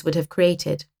activities would have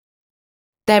created.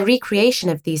 Their recreation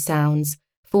of these sounds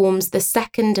forms the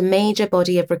second major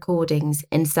body of recordings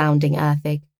in Sounding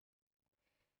Earthig.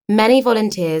 Many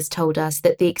volunteers told us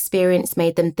that the experience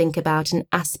made them think about an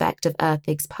aspect of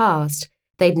Earthig's past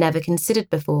they'd never considered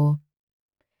before.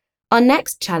 Our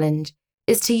next challenge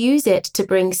is to use it to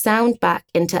bring sound back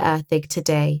into Earthig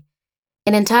today,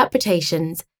 in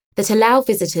interpretations that allow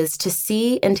visitors to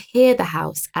see and hear the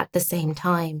house at the same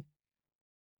time.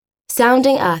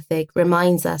 Sounding Earthig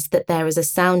reminds us that there is a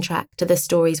soundtrack to the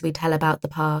stories we tell about the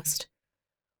past.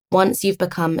 Once you've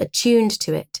become attuned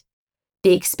to it,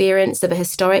 the experience of a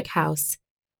historic house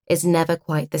is never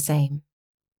quite the same.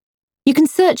 You can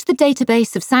search the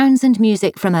database of sounds and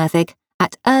music from Earthig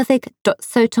at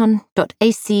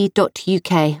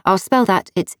earthig.soton.ac.uk. I'll spell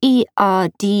that, it's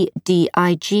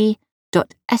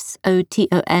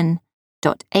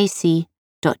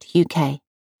erddig.soton.ac.uk.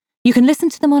 You can listen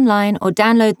to them online or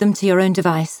download them to your own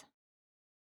device.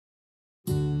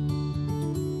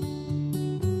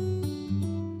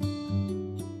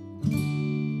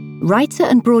 Writer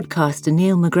and broadcaster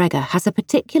Neil MacGregor has a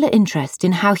particular interest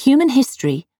in how human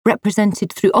history,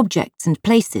 represented through objects and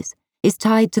places, is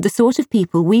tied to the sort of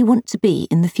people we want to be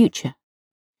in the future.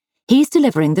 He's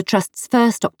delivering the Trust's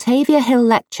first Octavia Hill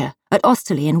lecture at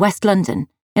Osterley in West London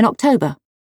in October.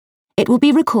 It will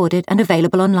be recorded and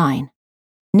available online.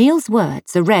 Neil's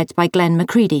words are read by Glenn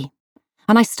Macready,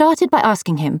 and I started by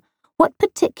asking him what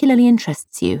particularly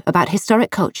interests you about historic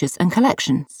cultures and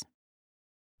collections.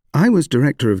 I was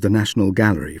director of the National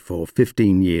Gallery for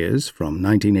 15 years, from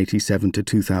 1987 to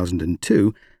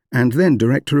 2002, and then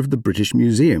director of the British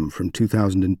Museum from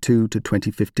 2002 to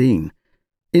 2015.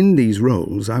 In these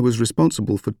roles, I was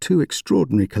responsible for two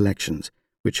extraordinary collections,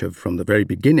 which have from the very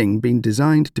beginning been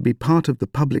designed to be part of the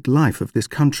public life of this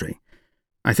country.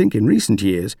 I think in recent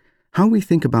years, how we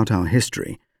think about our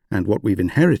history and what we've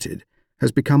inherited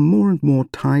has become more and more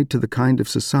tied to the kind of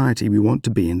society we want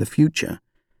to be in the future.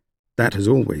 That has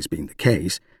always been the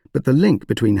case, but the link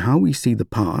between how we see the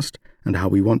past and how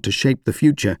we want to shape the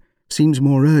future seems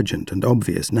more urgent and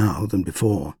obvious now than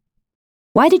before.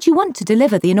 Why did you want to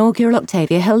deliver the inaugural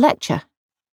Octavia Hill lecture?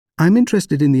 I'm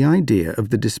interested in the idea of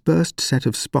the dispersed set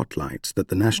of spotlights that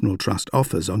the National Trust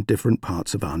offers on different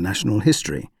parts of our national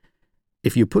history.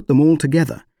 If you put them all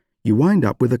together, you wind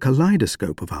up with a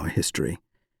kaleidoscope of our history.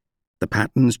 The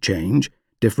patterns change,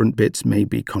 different bits may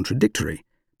be contradictory,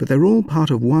 but they're all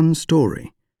part of one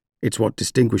story. It's what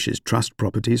distinguishes trust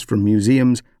properties from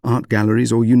museums, art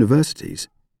galleries, or universities.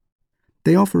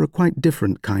 They offer a quite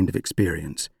different kind of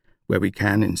experience, where we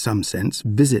can, in some sense,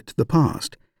 visit the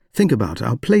past, think about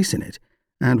our place in it,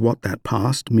 and what that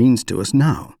past means to us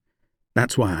now.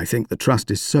 That's why I think the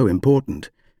Trust is so important.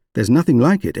 There's nothing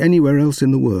like it anywhere else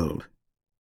in the world.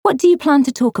 What do you plan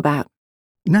to talk about?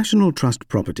 National Trust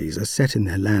properties are set in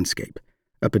their landscape,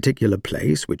 a particular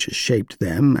place which has shaped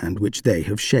them and which they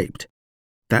have shaped.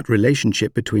 That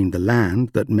relationship between the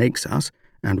land that makes us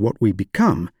and what we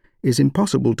become is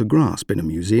impossible to grasp in a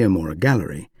museum or a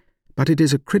gallery, but it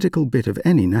is a critical bit of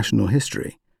any national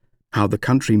history, how the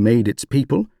country made its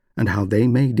people and how they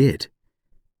made it.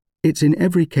 It's in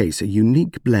every case a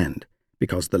unique blend,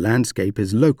 because the landscape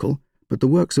is local, but the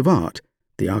works of art,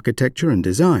 the architecture and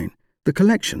design, the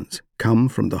collections, come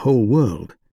from the whole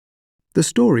world. The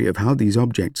story of how these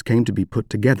objects came to be put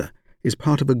together is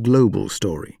part of a global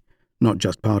story, not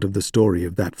just part of the story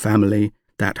of that family,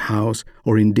 that house,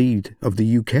 or indeed of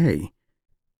the UK.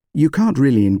 You can't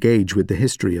really engage with the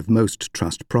history of most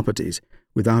trust properties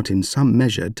without in some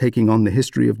measure taking on the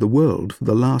history of the world for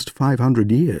the last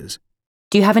 500 years.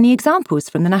 Do you have any examples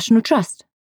from the National Trust?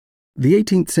 The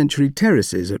 18th century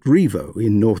terraces at Rievaulx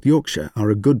in North Yorkshire are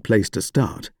a good place to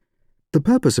start. The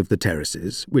purpose of the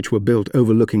terraces, which were built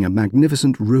overlooking a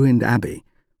magnificent ruined abbey,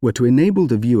 were to enable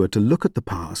the viewer to look at the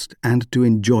past and to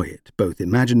enjoy it, both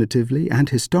imaginatively and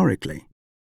historically.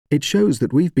 It shows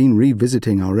that we've been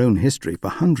revisiting our own history for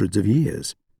hundreds of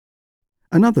years.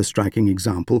 Another striking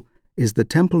example is the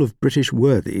Temple of British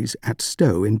Worthies at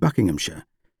Stowe in Buckinghamshire,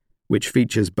 which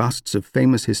features busts of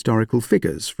famous historical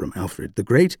figures from Alfred the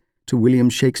Great to William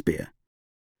Shakespeare.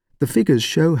 The figures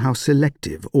show how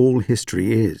selective all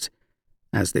history is,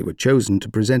 as they were chosen to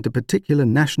present a particular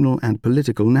national and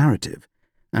political narrative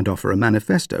and offer a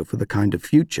manifesto for the kind of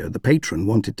future the patron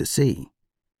wanted to see.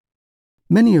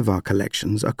 Many of our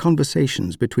collections are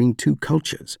conversations between two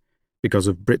cultures because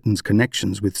of Britain's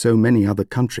connections with so many other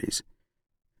countries.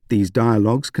 These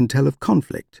dialogues can tell of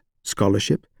conflict,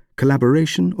 scholarship,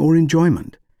 collaboration, or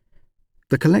enjoyment.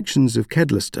 The collections of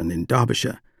Kedleston in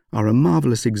Derbyshire are a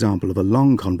marvellous example of a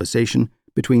long conversation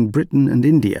between Britain and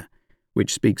India,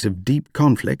 which speaks of deep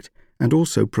conflict and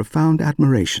also profound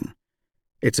admiration.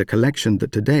 It's a collection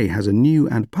that today has a new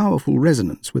and powerful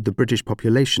resonance with the British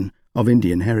population of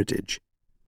Indian heritage.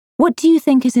 What do you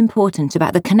think is important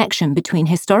about the connection between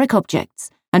historic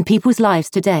objects and people's lives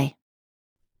today?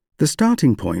 The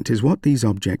starting point is what these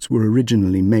objects were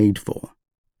originally made for.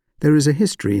 There is a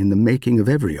history in the making of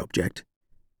every object.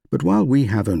 But while we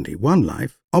have only one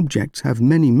life, objects have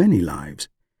many, many lives.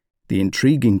 The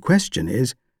intriguing question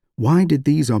is, why did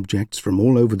these objects from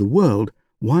all over the world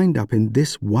wind up in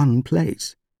this one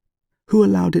place? Who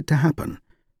allowed it to happen?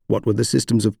 What were the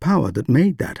systems of power that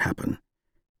made that happen?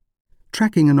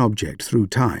 Tracking an object through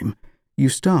time, you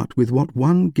start with what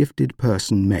one gifted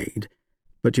person made,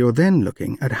 but you're then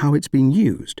looking at how it's been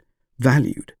used,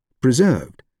 valued,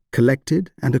 preserved,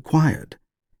 collected and acquired.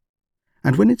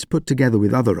 And when it's put together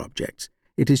with other objects,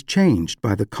 it is changed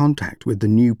by the contact with the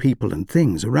new people and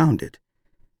things around it.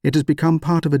 It has become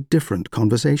part of a different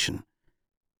conversation.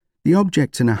 The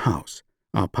objects in a house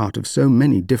are part of so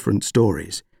many different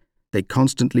stories. They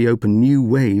constantly open new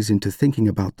ways into thinking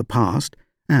about the past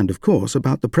and, of course,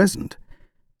 about the present.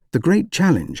 The great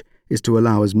challenge is to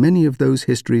allow as many of those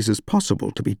histories as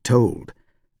possible to be told,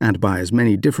 and by as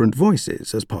many different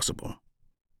voices as possible.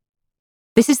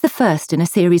 This is the first in a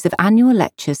series of annual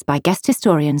lectures by guest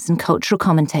historians and cultural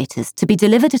commentators to be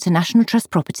delivered at a National Trust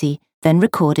property, then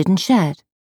recorded and shared.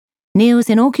 Neil's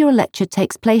inaugural lecture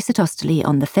takes place at Osterley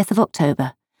on the 5th of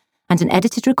October, and an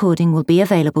edited recording will be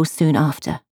available soon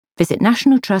after. Visit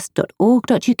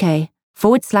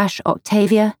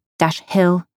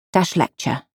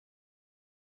nationaltrust.org.uk/Octavia-Hill-lecture.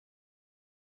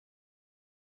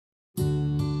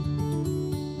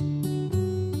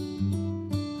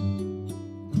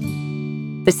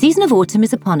 The season of autumn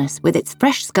is upon us, with its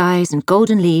fresh skies and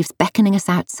golden leaves beckoning us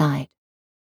outside.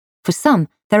 For some,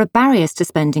 there are barriers to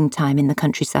spending time in the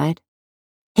countryside.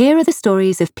 Here are the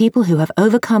stories of people who have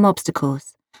overcome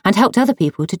obstacles and helped other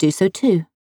people to do so too.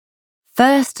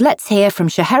 First, let's hear from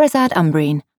Scheherazade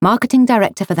Umbreen, Marketing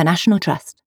Director for the National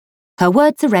Trust. Her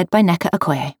words are read by Nneka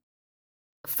Okoye.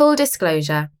 Full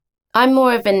disclosure, I'm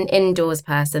more of an indoors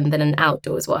person than an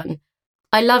outdoors one.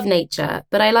 I love nature,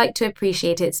 but I like to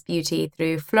appreciate its beauty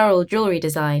through floral jewellery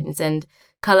designs and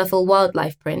colourful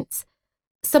wildlife prints.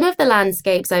 Some of the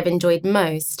landscapes I've enjoyed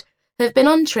most have been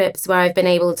on trips where I've been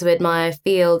able to admire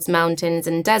fields, mountains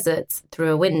and deserts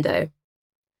through a window.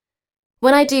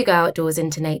 When I do go outdoors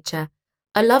into nature,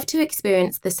 I love to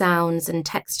experience the sounds and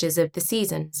textures of the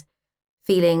seasons,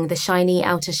 feeling the shiny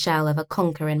outer shell of a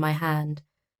conker in my hand,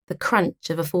 the crunch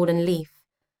of a fallen leaf,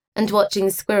 and watching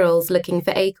squirrels looking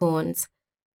for acorns.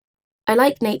 I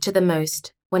like nature the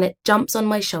most when it jumps on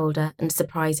my shoulder and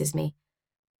surprises me,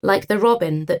 like the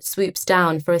robin that swoops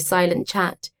down for a silent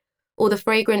chat, or the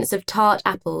fragrance of tart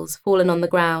apples fallen on the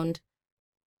ground.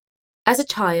 As a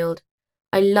child,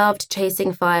 I loved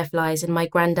chasing fireflies in my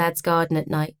granddad's garden at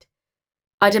night.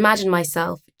 I'd imagine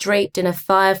myself draped in a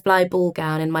firefly ball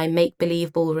gown in my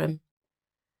make-believe ballroom.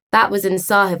 That was in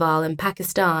Sahiwal in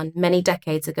Pakistan many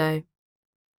decades ago.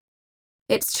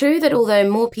 It's true that although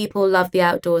more people love the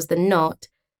outdoors than not,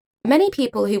 many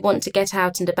people who want to get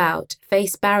out and about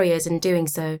face barriers in doing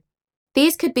so.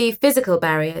 These could be physical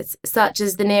barriers, such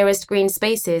as the nearest green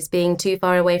spaces being too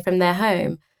far away from their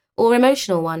home, or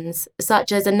emotional ones,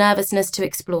 such as a nervousness to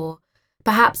explore,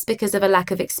 perhaps because of a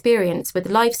lack of experience with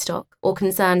livestock or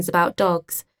concerns about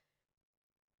dogs.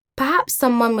 Perhaps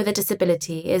someone with a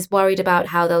disability is worried about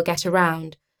how they'll get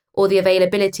around, or the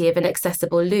availability of an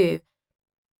accessible loo.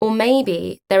 Or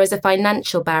maybe there is a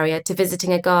financial barrier to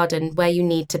visiting a garden where you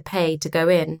need to pay to go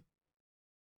in.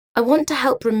 I want to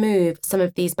help remove some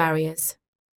of these barriers.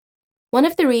 One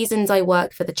of the reasons I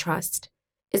work for the Trust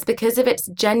is because of its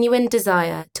genuine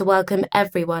desire to welcome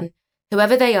everyone,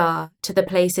 whoever they are, to the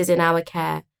places in our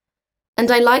care.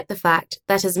 And I like the fact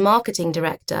that as marketing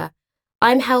director,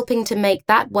 I'm helping to make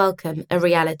that welcome a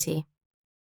reality.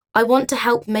 I want to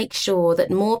help make sure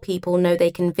that more people know they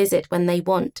can visit when they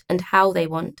want and how they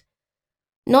want.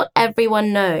 Not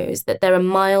everyone knows that there are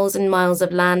miles and miles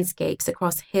of landscapes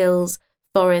across hills,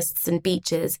 forests and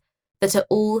beaches that are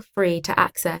all free to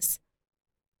access.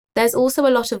 There's also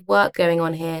a lot of work going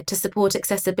on here to support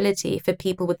accessibility for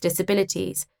people with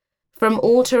disabilities, from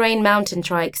all-terrain mountain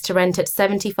trikes to rent at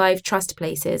 75 trust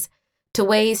places, to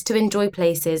ways to enjoy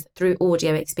places through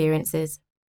audio experiences.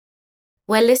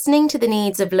 We're listening to the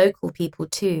needs of local people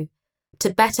too,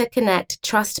 to better connect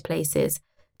trust places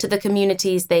to the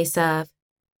communities they serve.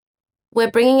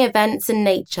 We're bringing events and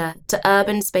nature to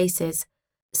urban spaces,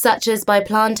 such as by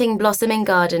planting blossoming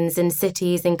gardens in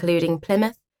cities including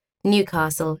Plymouth,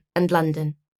 Newcastle and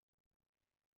London.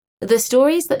 The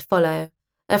stories that follow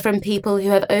are from people who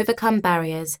have overcome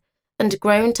barriers and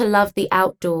grown to love the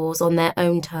outdoors on their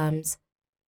own terms.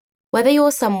 Whether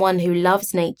you're someone who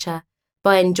loves nature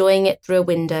by enjoying it through a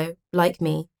window, like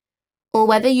me, or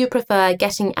whether you prefer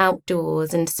getting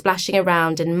outdoors and splashing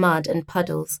around in mud and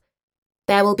puddles,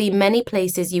 there will be many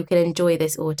places you can enjoy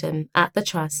this autumn at the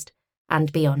Trust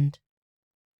and beyond.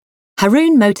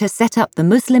 Haroon Motor set up the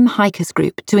Muslim Hikers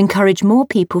Group to encourage more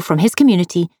people from his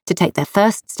community to take their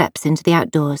first steps into the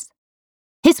outdoors.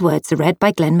 His words are read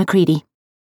by Glenn Macready.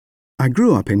 I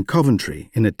grew up in Coventry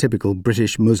in a typical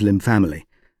British Muslim family,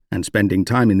 and spending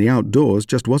time in the outdoors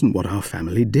just wasn't what our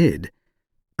family did.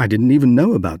 I didn't even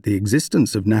know about the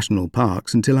existence of national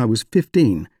parks until I was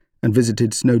 15 and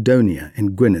visited Snowdonia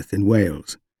in Gwynedd in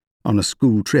Wales on a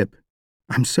school trip.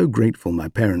 I'm so grateful my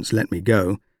parents let me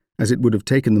go, as it would have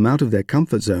taken them out of their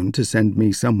comfort zone to send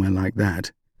me somewhere like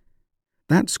that.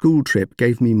 That school trip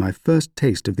gave me my first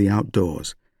taste of the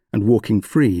outdoors, and walking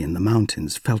free in the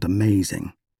mountains felt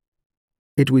amazing.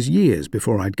 It was years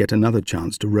before I'd get another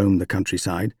chance to roam the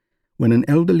countryside, when an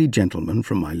elderly gentleman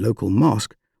from my local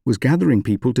mosque was gathering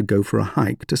people to go for a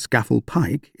hike to Scafell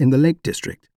Pike in the Lake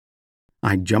District.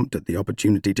 I jumped at the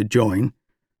opportunity to join.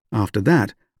 After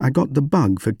that, I got the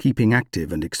bug for keeping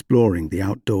active and exploring the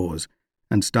outdoors,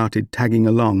 and started tagging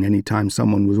along any time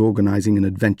someone was organising an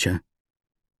adventure.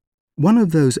 One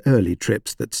of those early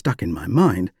trips that stuck in my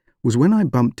mind was when I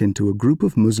bumped into a group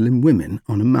of Muslim women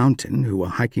on a mountain who were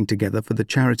hiking together for the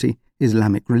charity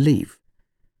Islamic Relief.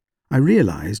 I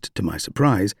realised, to my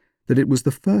surprise, that it was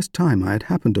the first time I had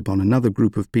happened upon another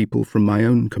group of people from my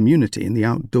own community in the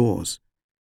outdoors.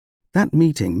 That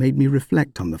meeting made me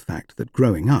reflect on the fact that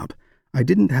growing up, I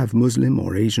didn't have Muslim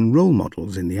or Asian role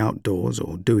models in the outdoors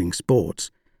or doing sports,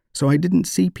 so I didn't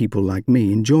see people like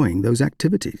me enjoying those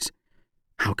activities.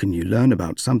 How can you learn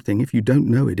about something if you don't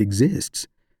know it exists?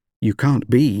 You can't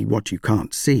be what you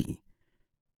can't see.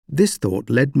 This thought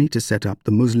led me to set up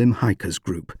the Muslim Hikers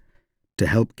Group, to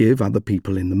help give other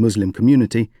people in the Muslim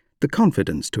community the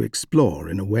confidence to explore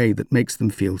in a way that makes them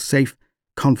feel safe,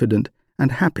 confident,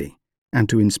 and happy, and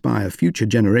to inspire future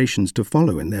generations to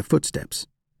follow in their footsteps.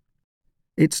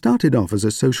 It started off as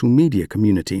a social media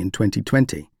community in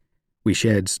 2020. We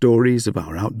shared stories of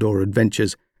our outdoor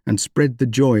adventures and spread the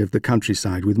joy of the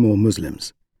countryside with more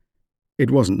Muslims.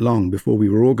 It wasn't long before we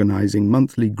were organising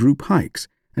monthly group hikes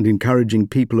and encouraging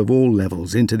people of all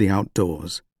levels into the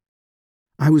outdoors.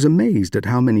 I was amazed at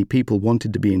how many people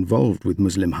wanted to be involved with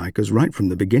Muslim hikers right from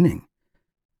the beginning.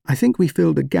 I think we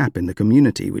filled a gap in the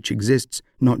community which exists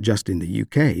not just in the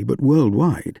UK but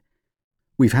worldwide.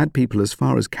 We've had people as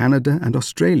far as Canada and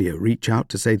Australia reach out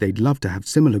to say they'd love to have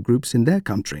similar groups in their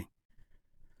country.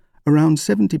 Around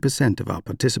 70% of our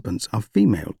participants are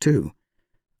female too.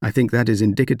 I think that is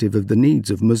indicative of the needs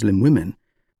of Muslim women,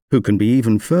 who can be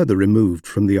even further removed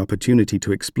from the opportunity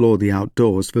to explore the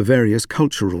outdoors for various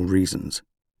cultural reasons.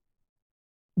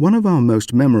 One of our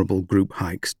most memorable group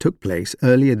hikes took place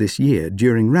earlier this year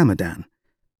during Ramadan,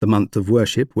 the month of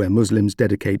worship where Muslims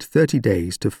dedicate 30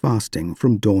 days to fasting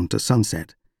from dawn to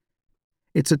sunset.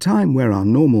 It's a time where our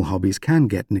normal hobbies can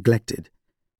get neglected.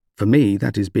 For me,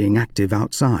 that is being active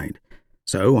outside,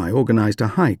 so I organised a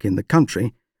hike in the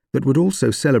country that would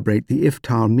also celebrate the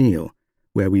iftar meal,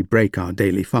 where we break our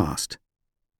daily fast.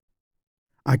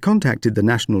 I contacted the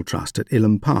National Trust at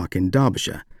Ilham Park in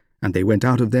Derbyshire, and they went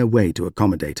out of their way to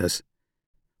accommodate us.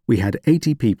 We had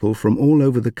 80 people from all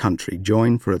over the country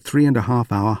join for a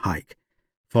 3.5-hour hike,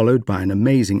 followed by an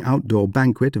amazing outdoor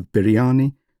banquet of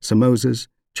biryani, samosas,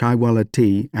 chaiwala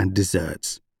tea and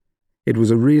desserts. It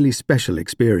was a really special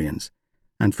experience,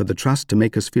 and for the Trust to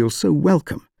make us feel so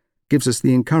welcome gives us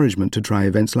the encouragement to try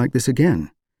events like this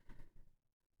again.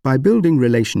 By building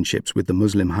relationships with the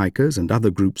Muslim hikers and other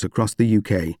groups across the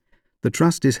UK, the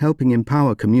Trust is helping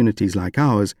empower communities like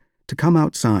ours to come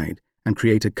outside and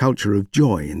create a culture of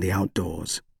joy in the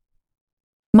outdoors.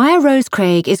 Maya Rose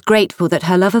Craig is grateful that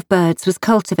her love of birds was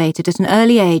cultivated at an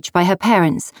early age by her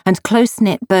parents and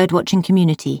close-knit birdwatching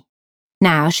community.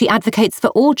 Now she advocates for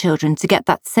all children to get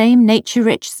that same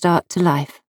nature-rich start to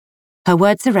life. Her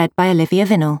words are read by Olivia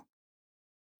Vinnell.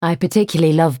 I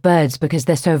particularly love birds because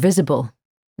they're so visible.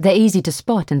 They're easy to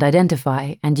spot and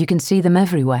identify, and you can see them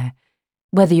everywhere.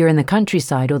 Whether you're in the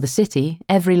countryside or the city,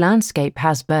 every landscape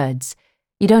has birds.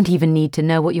 You don't even need to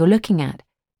know what you're looking at.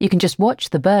 You can just watch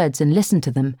the birds and listen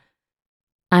to them.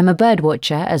 I'm a bird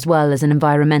watcher as well as an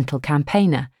environmental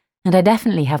campaigner, and I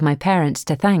definitely have my parents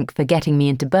to thank for getting me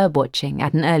into bird watching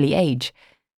at an early age.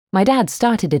 My dad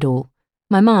started it all.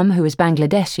 My mum, who is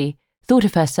Bangladeshi, thought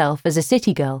of herself as a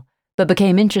city girl, but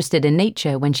became interested in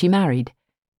nature when she married.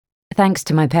 Thanks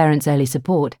to my parents' early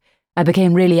support, I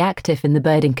became really active in the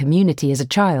birding community as a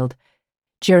child.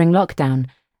 During lockdown,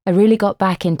 I really got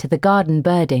back into the garden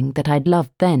birding that I'd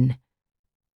loved then.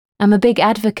 I'm a big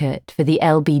advocate for the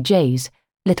LBJs,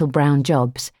 little brown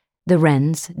jobs, the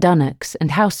wrens, dunnocks,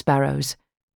 and house sparrows.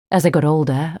 As I got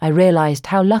older, I realised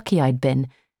how lucky I'd been,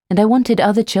 and I wanted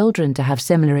other children to have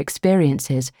similar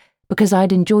experiences because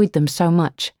I'd enjoyed them so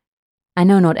much. I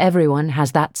know not everyone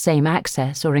has that same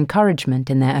access or encouragement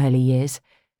in their early years.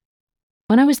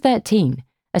 When I was 13,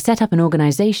 I set up an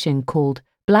organisation called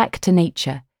Black to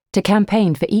Nature to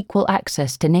campaign for equal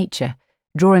access to nature,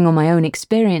 drawing on my own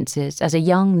experiences as a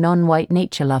young non-white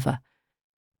nature lover.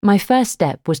 My first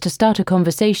step was to start a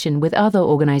conversation with other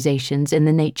organisations in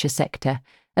the nature sector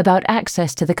about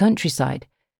access to the countryside.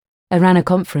 I ran a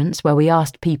conference where we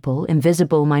asked people in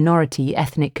visible minority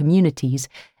ethnic communities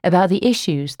about the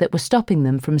issues that were stopping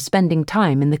them from spending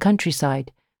time in the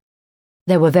countryside.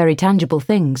 There were very tangible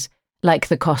things, like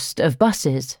the cost of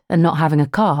buses and not having a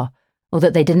car, or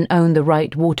that they didn't own the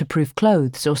right waterproof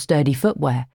clothes or sturdy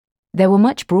footwear. There were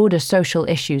much broader social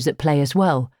issues at play as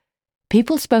well.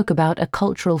 People spoke about a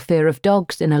cultural fear of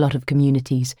dogs in a lot of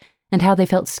communities and how they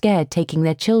felt scared taking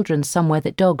their children somewhere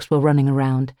that dogs were running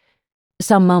around.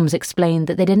 Some mums explained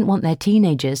that they didn't want their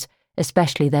teenagers,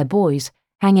 especially their boys,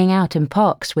 hanging out in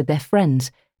parks with their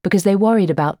friends because they worried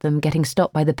about them getting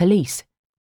stopped by the police.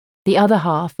 The other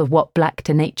half of what Black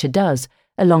to Nature does,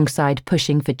 alongside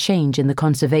pushing for change in the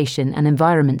conservation and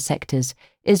environment sectors,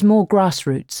 is more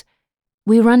grassroots.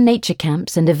 We run nature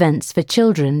camps and events for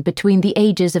children between the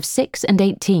ages of 6 and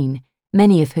 18,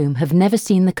 many of whom have never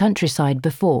seen the countryside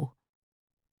before.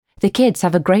 The kids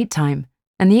have a great time,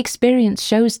 and the experience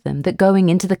shows them that going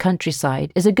into the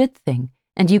countryside is a good thing,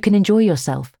 and you can enjoy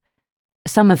yourself.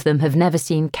 Some of them have never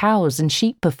seen cows and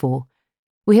sheep before.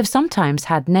 We have sometimes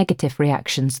had negative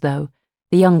reactions, though.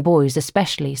 The young boys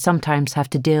especially sometimes have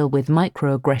to deal with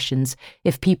microaggressions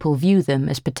if people view them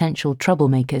as potential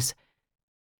troublemakers.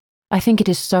 I think it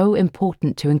is so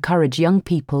important to encourage young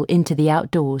people into the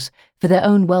outdoors for their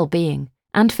own well-being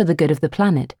and for the good of the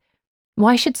planet.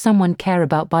 Why should someone care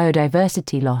about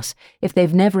biodiversity loss if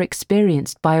they've never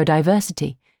experienced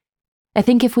biodiversity? I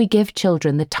think if we give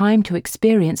children the time to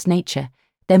experience nature,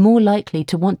 they're more likely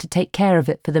to want to take care of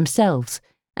it for themselves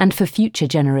and for future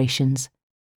generations.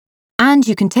 And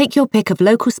you can take your pick of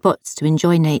local spots to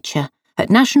enjoy nature at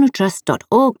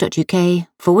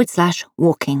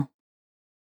nationaltrust.org.uk/walking.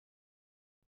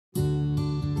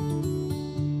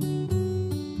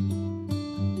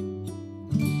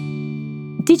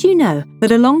 Did you know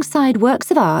that alongside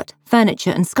works of art,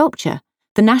 furniture and sculpture,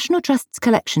 the National Trust's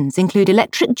collections include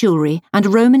electric jewellery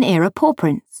and Roman-era paw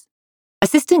prints?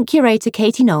 Assistant Curator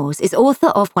Katie Knowles is author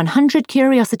of 100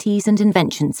 Curiosities and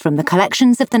Inventions from the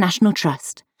Collections of the National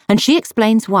Trust, and she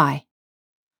explains why.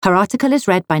 Her article is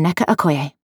read by Nneka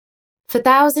Okoye. For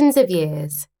thousands of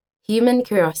years, human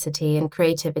curiosity and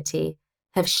creativity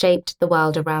have shaped the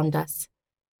world around us.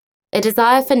 A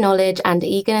desire for knowledge and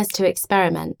eagerness to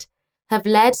experiment have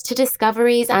led to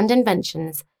discoveries and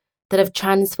inventions that have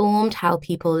transformed how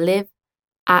people live,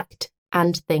 act,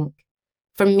 and think,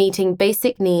 from meeting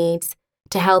basic needs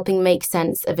to helping make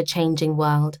sense of a changing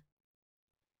world.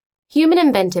 Human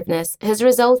inventiveness has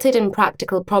resulted in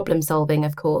practical problem-solving,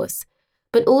 of course,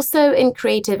 but also in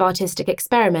creative artistic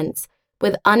experiments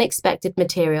with unexpected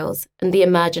materials and the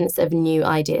emergence of new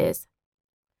ideas.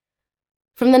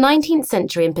 From the 19th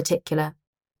century in particular,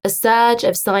 a surge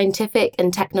of scientific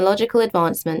and technological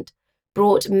advancement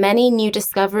brought many new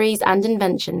discoveries and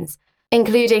inventions,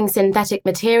 including synthetic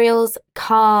materials,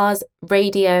 cars,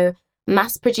 radio,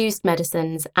 mass-produced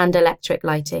medicines, and electric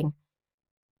lighting.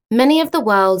 Many of the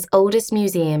world's oldest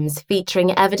museums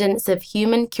featuring evidence of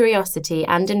human curiosity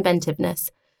and inventiveness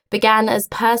began as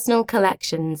personal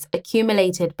collections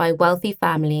accumulated by wealthy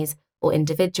families or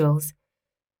individuals.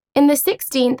 In the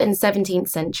 16th and 17th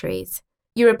centuries,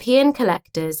 European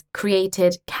collectors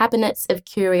created cabinets of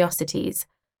curiosities,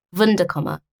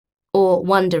 Wunderkammer, or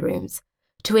wonder rooms,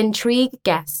 to intrigue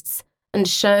guests and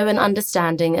show an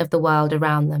understanding of the world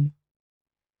around them.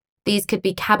 These could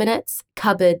be cabinets,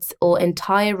 cupboards, or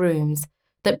entire rooms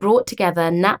that brought together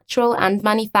natural and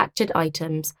manufactured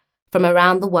items from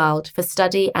around the world for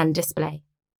study and display.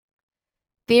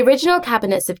 The original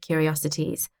cabinets of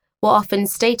curiosities were often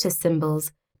status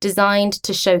symbols designed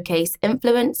to showcase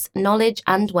influence, knowledge,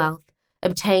 and wealth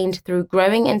obtained through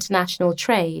growing international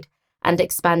trade and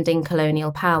expanding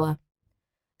colonial power.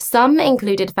 Some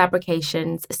included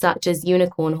fabrications such as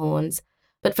unicorn horns,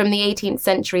 but from the 18th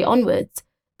century onwards,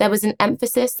 there was an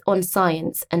emphasis on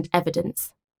science and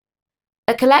evidence.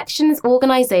 A collection's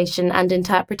organisation and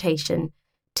interpretation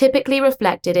typically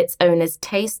reflected its owner's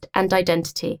taste and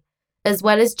identity, as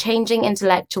well as changing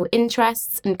intellectual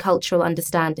interests and cultural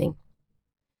understanding.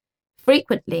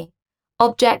 Frequently,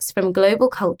 objects from global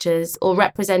cultures or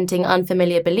representing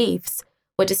unfamiliar beliefs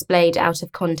were displayed out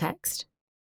of context.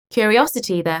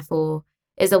 Curiosity, therefore,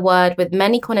 is a word with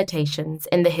many connotations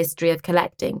in the history of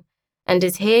collecting, and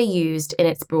is here used in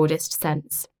its broadest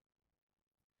sense.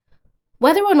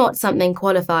 Whether or not something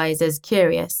qualifies as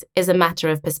curious is a matter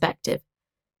of perspective.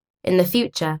 In the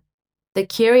future, the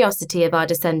curiosity of our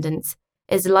descendants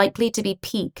is likely to be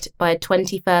piqued by a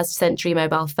 21st century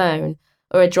mobile phone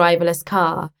or a driverless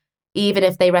car, even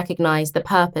if they recognize the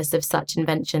purpose of such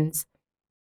inventions.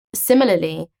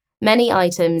 Similarly, many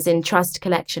items in trust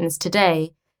collections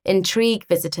today intrigue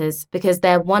visitors because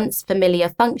their once familiar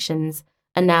functions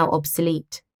are now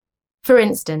obsolete. For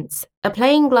instance, a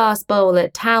plain glass bowl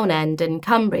at Townend in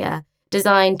Cumbria,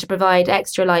 designed to provide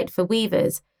extra light for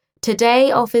weavers,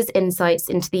 today offers insights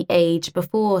into the age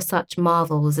before such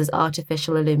marvels as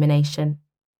artificial illumination.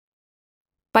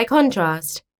 By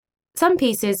contrast, some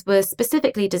pieces were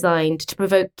specifically designed to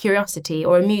provoke curiosity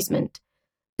or amusement,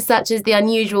 such as the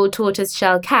unusual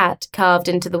tortoise-shell cat carved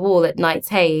into the wall at Knights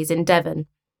Hayes in Devon.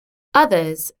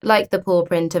 Others, like the paw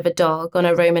print of a dog on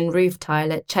a Roman roof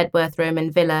tile at Chedworth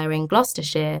Roman Villa in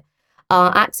Gloucestershire,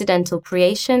 are accidental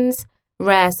creations,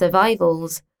 rare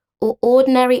survivals, or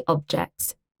ordinary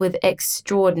objects with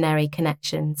extraordinary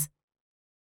connections.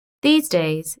 These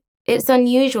days, it's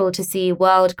unusual to see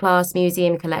world-class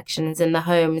museum collections in the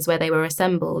homes where they were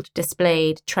assembled,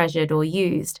 displayed, treasured, or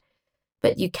used,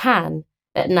 but you can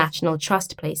at National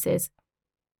Trust places.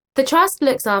 The Trust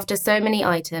looks after so many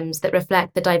items that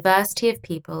reflect the diversity of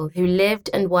people who lived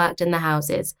and worked in the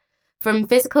houses, from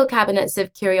physical cabinets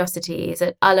of curiosities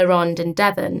at Ullaronde in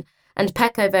Devon and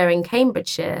Peckover in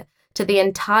Cambridgeshire to the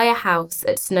entire house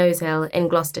at Snowshill in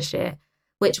Gloucestershire,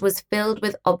 which was filled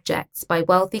with objects by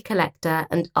wealthy collector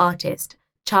and artist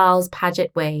Charles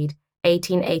Paget Wade,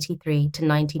 1883 to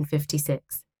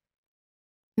 1956.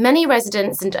 Many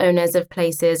residents and owners of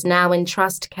places now in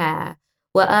Trust care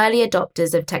were early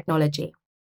adopters of technology.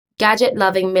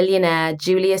 Gadget-loving millionaire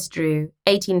Julius Drew,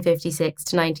 1856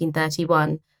 to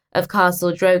 1931, of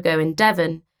Castle Drogo in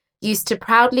Devon, used to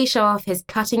proudly show off his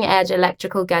cutting-edge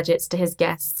electrical gadgets to his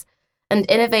guests, and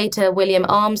innovator William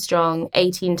Armstrong,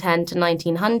 1810 to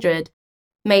 1900,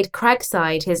 made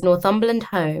Cragside his Northumberland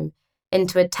home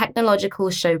into a technological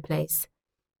showplace.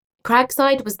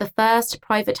 Cragside was the first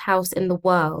private house in the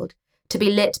world to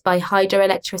be lit by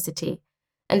hydroelectricity,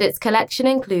 and its collection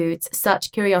includes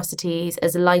such curiosities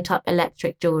as light-up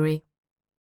electric jewellery.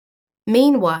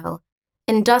 Meanwhile,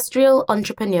 industrial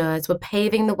entrepreneurs were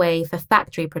paving the way for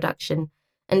factory production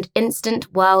and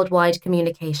instant worldwide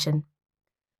communication.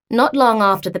 Not long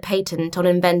after the patent on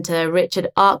inventor Richard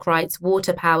Arkwright's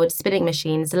water-powered spinning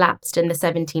machines lapsed in the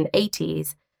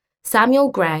 1780s, Samuel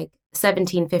Gregg,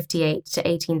 1758 to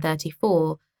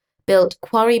 1834, built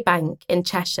Quarry Bank in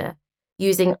Cheshire,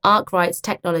 using Arkwright's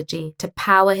technology to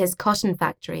power his cotton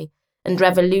factory and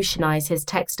revolutionize his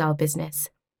textile business.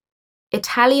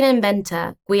 Italian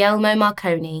inventor Guglielmo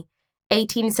Marconi,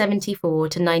 1874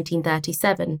 to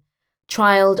 1937,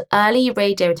 trialled early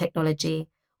radio technology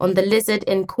on the Lizard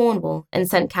in Cornwall and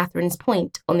St. Catherine's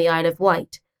Point on the Isle of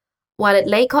Wight, while at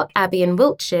Laycock Abbey in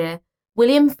Wiltshire,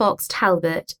 William Fox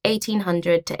Talbot,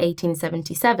 1800 to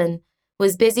 1877,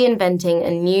 was busy inventing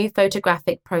a new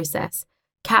photographic process,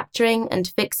 capturing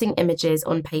and fixing images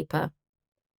on paper.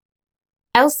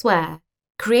 Elsewhere,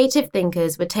 creative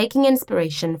thinkers were taking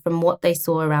inspiration from what they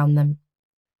saw around them.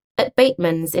 At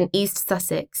Bateman's in East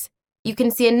Sussex, you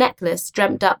can see a necklace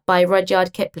dreamt up by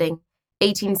Rudyard Kipling,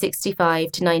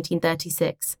 1865 to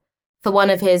 1936, for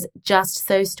one of his Just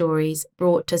So stories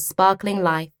brought to sparkling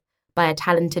life by a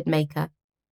talented maker.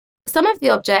 Some of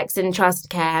the objects in Trust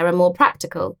care are more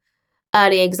practical,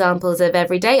 early examples of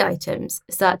everyday items,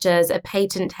 such as a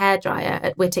patent hairdryer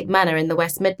at Whitwick Manor in the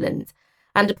West Midlands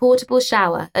and a portable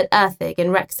shower at Earthig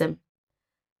in Wrexham.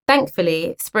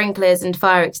 Thankfully, sprinklers and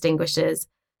fire extinguishers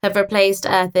have replaced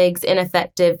Earthig's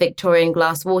ineffective Victorian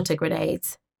glass water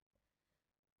grenades.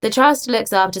 The Trust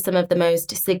looks after some of the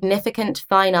most significant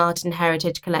fine art and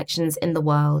heritage collections in the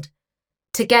world.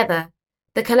 Together,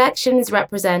 the collections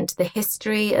represent the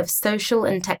history of social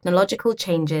and technological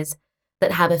changes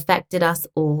that have affected us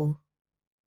all.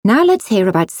 Now let's hear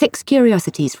about 6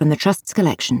 curiosities from the Trust's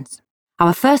collections.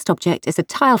 Our first object is a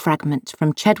tile fragment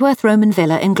from Chedworth Roman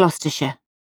Villa in Gloucestershire.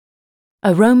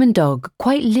 A Roman dog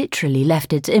quite literally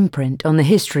left its imprint on the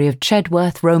history of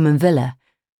Chedworth Roman Villa.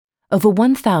 Over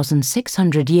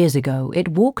 1,600 years ago, it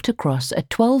walked across a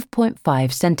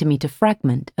 12.5 centimetre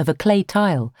fragment of a clay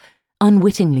tile,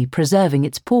 unwittingly preserving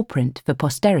its paw print for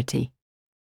posterity.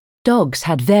 Dogs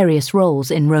had various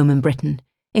roles in Roman Britain,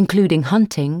 including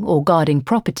hunting or guarding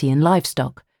property and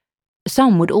livestock.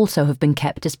 Some would also have been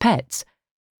kept as pets.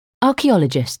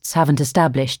 Archaeologists haven't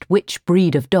established which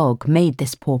breed of dog made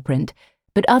this paw print,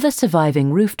 but other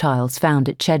surviving roof tiles found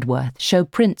at Chedworth show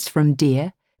prints from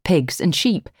deer, pigs and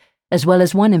sheep, as well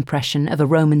as one impression of a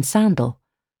Roman sandal.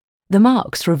 The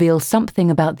marks reveal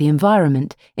something about the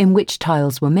environment in which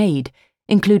tiles were made,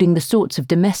 including the sorts of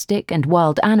domestic and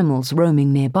wild animals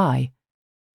roaming nearby.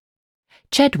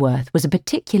 Chedworth was a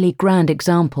particularly grand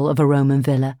example of a Roman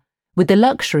villa, with the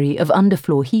luxury of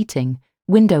underfloor heating,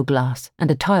 window glass and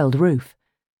a tiled roof.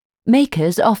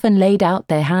 Makers often laid out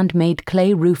their handmade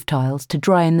clay roof tiles to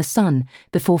dry in the sun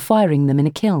before firing them in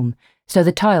a kiln, so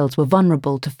the tiles were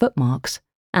vulnerable to footmarks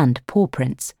and paw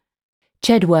prints.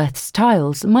 Chedworth's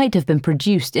tiles might have been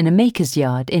produced in a maker's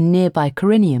yard in nearby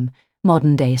Corinium,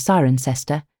 modern-day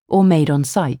Cirencester, or made on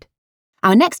site.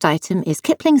 Our next item is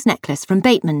Kipling's necklace from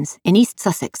Bateman's in East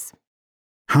Sussex.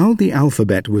 How the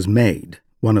Alphabet Was Made,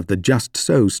 one of the Just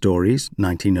So stories,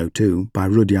 1902, by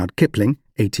Rudyard Kipling,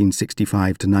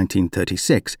 1865 to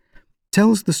 1936,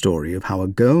 tells the story of how a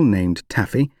girl named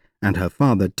Taffy and her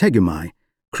father Tegumai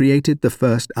created the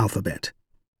first alphabet.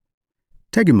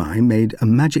 Tegumai made a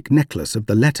magic necklace of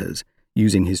the letters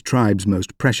using his tribe's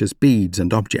most precious beads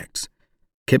and objects.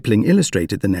 Kipling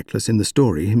illustrated the necklace in the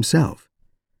story himself.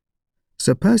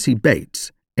 Sir Percy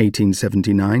Bates,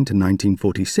 1879 to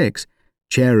 1946,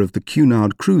 chair of the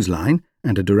Cunard Cruise Line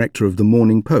and a director of the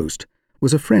Morning Post,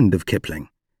 was a friend of Kipling.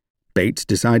 Bates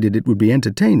decided it would be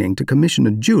entertaining to commission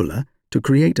a jeweller to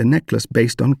create a necklace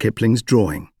based on Kipling's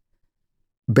drawing.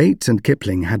 Bates and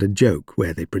Kipling had a joke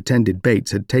where they pretended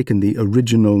Bates had taken the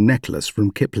original necklace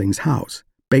from Kipling's house,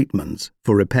 Bateman's,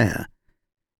 for repair.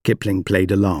 Kipling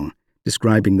played along,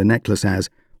 describing the necklace as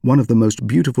one of the most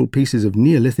beautiful pieces of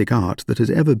Neolithic art that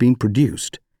has ever been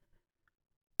produced.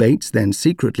 Bates then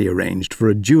secretly arranged for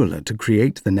a jeweller to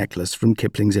create the necklace from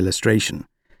Kipling's illustration.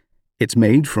 It's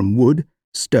made from wood,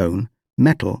 stone,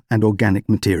 metal and organic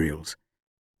materials.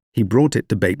 He brought it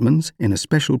to Bateman's in a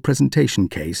special presentation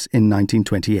case in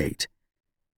 1928.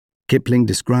 Kipling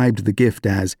described the gift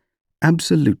as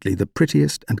absolutely the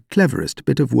prettiest and cleverest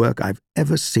bit of work I've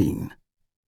ever seen.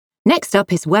 Next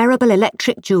up is wearable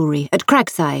electric jewellery at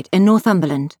Cragside in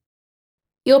Northumberland.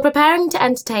 You're preparing to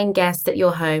entertain guests at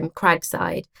your home,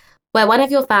 Cragside, where one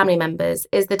of your family members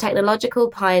is the technological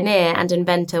pioneer and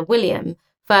inventor William,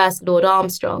 1st Lord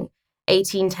Armstrong,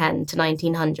 1810 to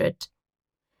 1900.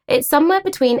 It's somewhere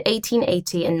between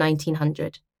 1880 and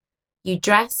 1900. You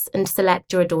dress and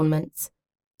select your adornments.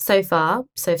 So far,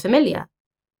 so familiar.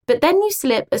 But then you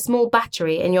slip a small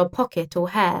battery in your pocket or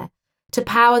hair to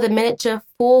power the miniature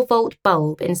 4-volt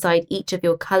bulb inside each of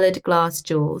your coloured glass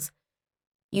jewels.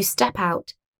 You step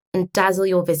out and dazzle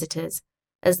your visitors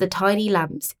as the tiny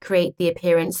lamps create the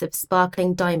appearance of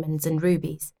sparkling diamonds and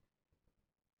rubies.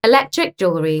 Electric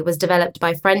jewellery was developed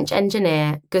by French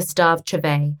engineer Gustave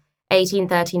Trevet,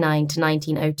 1839 to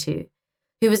 1902,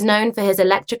 who was known for his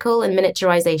electrical and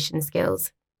miniaturization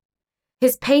skills.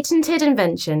 His patented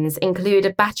inventions include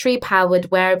a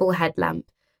battery-powered wearable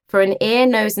headlamp for an ear,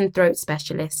 nose and throat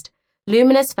specialist,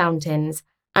 luminous fountains,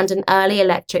 and an early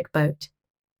electric boat.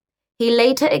 He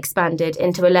later expanded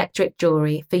into electric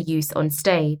jewellery for use on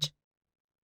stage.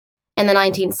 In the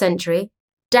 19th century,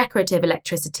 decorative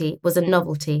electricity was a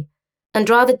novelty, and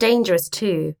rather dangerous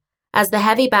too, as the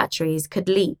heavy batteries could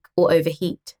leak or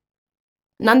overheat.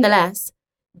 Nonetheless,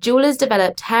 jewellers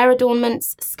developed hair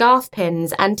adornments, scarf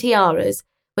pins and tiaras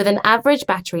with an average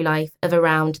battery life of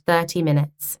around 30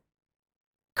 minutes.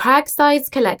 Cragside's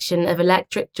collection of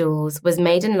electric jewels was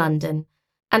made in London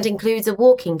and includes a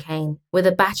walking cane with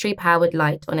a battery-powered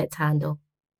light on its handle.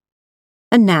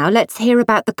 And now let's hear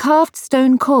about the carved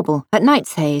stone corbel at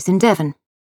Knightshays in Devon.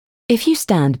 If you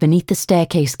stand beneath the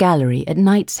staircase gallery at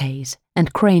Knightshays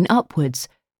and crane upwards,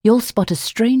 you'll spot a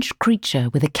strange creature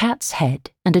with a cat's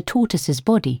head and a tortoise's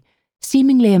body,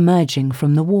 seemingly emerging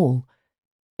from the wall.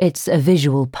 It's a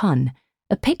visual pun,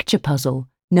 a picture puzzle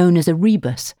known as a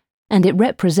rebus, and it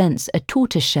represents a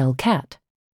tortoiseshell cat.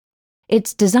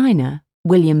 Its designer,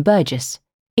 William Burgess,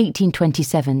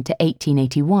 1827 to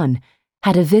 1881,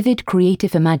 had a vivid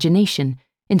creative imagination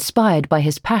inspired by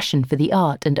his passion for the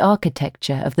art and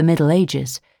architecture of the Middle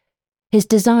Ages. His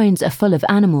designs are full of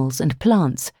animals and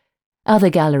plants. Other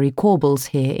gallery corbels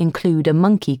here include a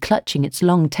monkey clutching its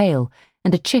long tail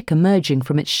and a chick emerging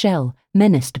from its shell,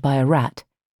 menaced by a rat.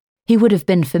 He would have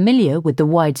been familiar with the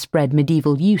widespread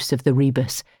medieval use of the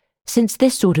rebus, since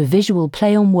this sort of visual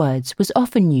play on words was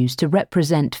often used to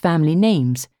represent family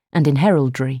names and in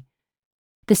heraldry.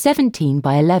 The 17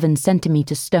 by 11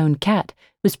 centimetre stone cat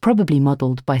was probably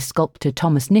modelled by sculptor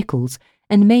Thomas Nichols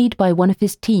and made by one of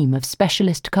his team of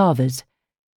specialist carvers.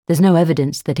 There's no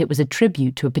evidence that it was a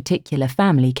tribute to a particular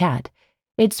family cat.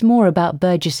 It's more about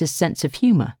Burgess's sense of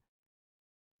humour.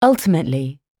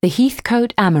 Ultimately, the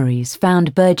Heathcote Amories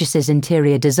found Burgess's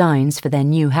interior designs for their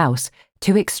new house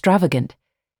too extravagant.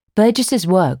 Burgess's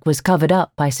work was covered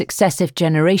up by successive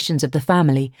generations of the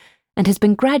family and has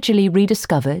been gradually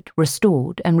rediscovered,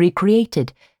 restored and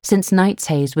recreated since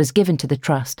Knightshays was given to the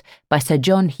Trust by Sir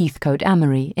John Heathcote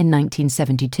Amory in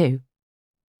 1972.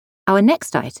 Our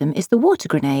next item is the water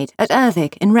grenade at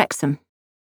Erddig in Wrexham.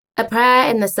 A prayer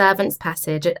in the servants'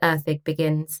 passage at Erddig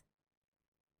begins.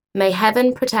 May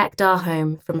heaven protect our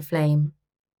home from flame.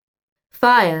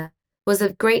 Fire was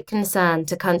of great concern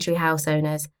to country house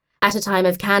owners at a time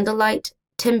of candlelight,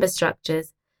 timber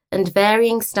structures, and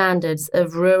varying standards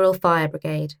of rural fire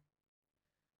brigade.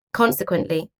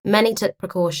 Consequently, many took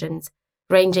precautions,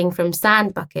 ranging from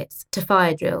sand buckets to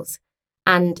fire drills,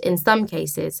 and, in some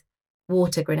cases,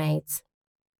 water grenades.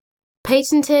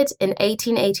 Patented in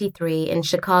 1883 in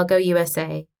Chicago,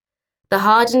 USA, the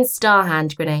hardened star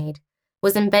hand grenade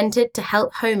was invented to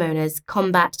help homeowners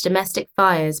combat domestic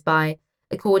fires by,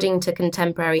 according to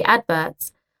contemporary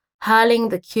adverts, hurling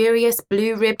the curious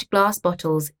blue-ribbed glass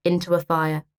bottles into a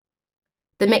fire.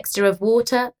 The mixture of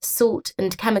water, salt,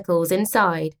 and chemicals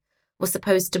inside was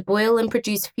supposed to boil and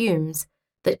produce fumes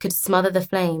that could smother the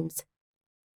flames.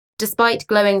 Despite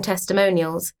glowing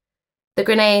testimonials, the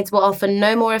grenades were often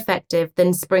no more effective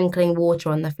than sprinkling water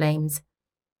on the flames.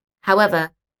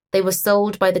 However, they were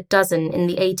sold by the dozen in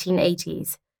the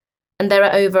 1880s, and there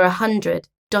are over 100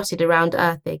 dotted around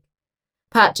Erddig,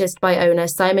 purchased by owner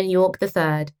Simon York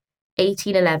III,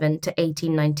 1811 to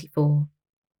 1894.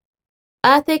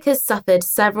 Erddig has suffered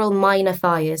several minor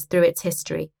fires through its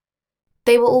history.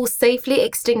 They were all safely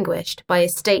extinguished by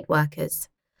estate workers,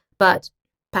 but,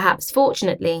 perhaps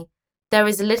fortunately, there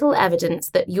is little evidence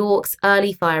that York's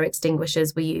early fire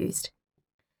extinguishers were used.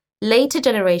 Later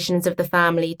generations of the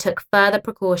family took further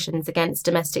precautions against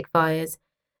domestic fires,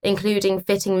 including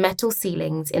fitting metal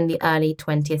ceilings in the early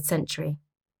 20th century.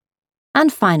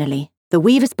 And finally, the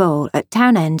Weaver's Bowl at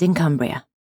Townend in Cumbria.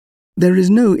 There is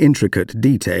no intricate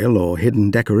detail or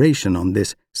hidden decoration on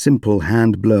this simple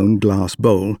hand-blown glass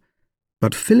bowl,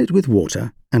 but fill it with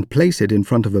water and place it in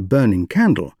front of a burning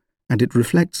candle, and it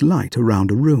reflects light around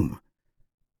a room.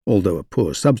 Although a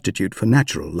poor substitute for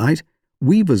natural light,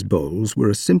 weavers' bowls were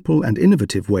a simple and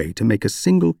innovative way to make a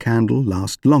single candle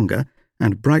last longer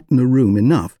and brighten a room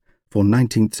enough for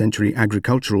 19th century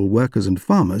agricultural workers and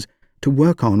farmers to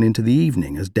work on into the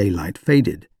evening as daylight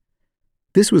faded.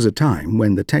 This was a time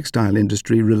when the textile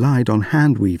industry relied on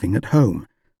hand-weaving at home,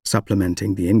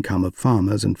 supplementing the income of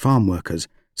farmers and farm workers,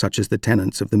 such as the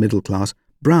tenants of the middle-class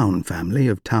Brown family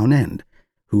of Townend,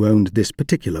 who owned this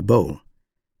particular bowl.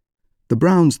 The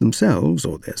Browns themselves,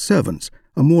 or their servants,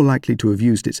 are more likely to have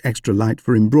used its extra light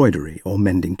for embroidery or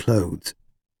mending clothes.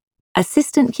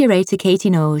 Assistant Curator Katie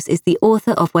Knowles is the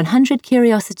author of 100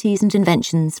 Curiosities and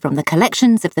Inventions from the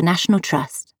Collections of the National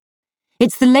Trust.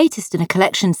 It's the latest in a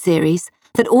collection series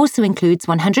that also includes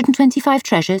 125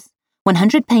 treasures,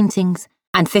 100 paintings,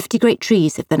 and 50 great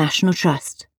trees of the National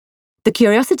Trust. The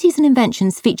Curiosities and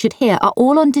Inventions featured here are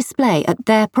all on display at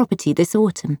their property this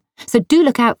autumn, so do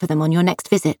look out for them on your next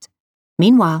visit.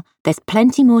 Meanwhile, there's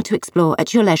plenty more to explore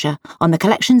at your leisure on the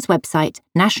collection's website,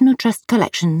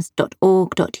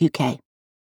 nationaltrustcollections.org.uk.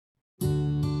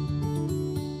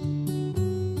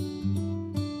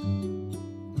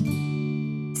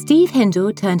 Steve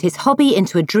Hindle turned his hobby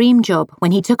into a dream job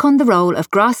when he took on the role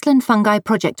of Grassland Fungi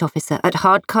Project Officer at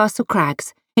Hardcastle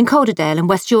Crags in Calderdale in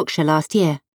West Yorkshire last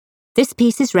year. This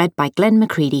piece is read by Glenn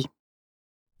Macready.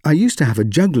 I used to have a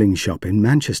juggling shop in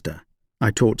Manchester. I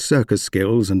taught circus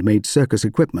skills and made circus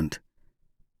equipment.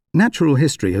 Natural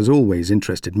history has always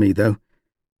interested me, though,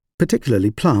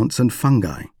 particularly plants and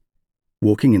fungi.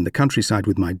 Walking in the countryside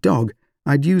with my dog,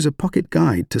 I'd use a pocket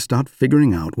guide to start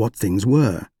figuring out what things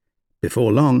were.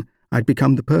 Before long, I'd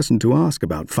become the person to ask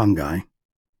about fungi.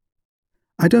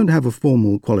 I don't have a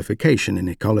formal qualification in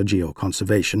ecology or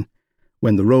conservation.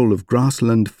 When the role of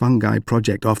Grassland Fungi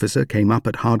Project Officer came up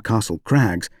at Hardcastle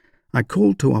Crags, I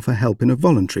called to offer help in a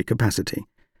voluntary capacity,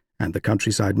 and the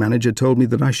countryside manager told me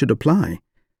that I should apply.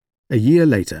 A year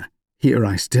later, here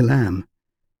I still am.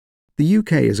 The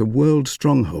UK is a world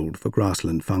stronghold for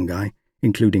grassland fungi,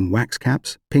 including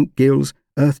waxcaps, pink gills,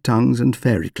 earth tongues and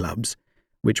fairy clubs,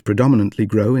 which predominantly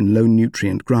grow in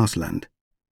low-nutrient grassland.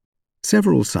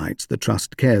 Several sites the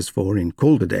Trust cares for in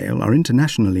Calderdale are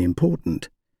internationally important.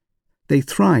 They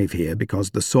thrive here because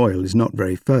the soil is not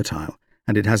very fertile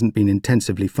and it hasn't been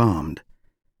intensively farmed.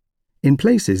 In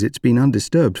places it's been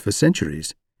undisturbed for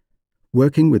centuries.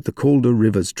 Working with the Calder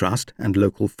Rivers Trust and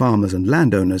local farmers and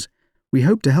landowners, we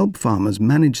hope to help farmers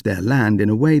manage their land in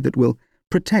a way that will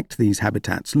protect these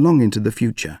habitats long into the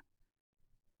future.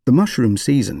 The mushroom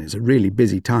season is a really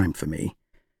busy time for me.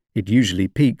 It usually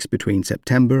peaks between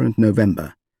September and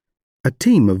November. A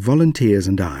team of volunteers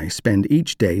and I spend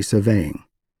each day surveying.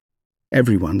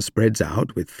 Everyone spreads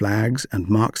out with flags and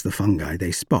marks the fungi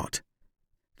they spot.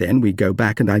 Then we go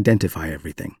back and identify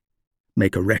everything,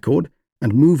 make a record,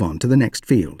 and move on to the next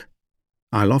field.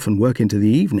 I'll often work into the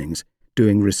evenings,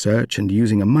 doing research and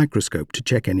using a microscope to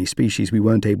check any species we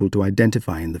weren't able to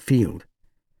identify in the field.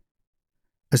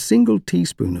 A single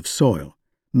teaspoon of soil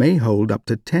may hold up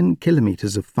to 10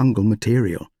 kilometers of fungal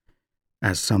material.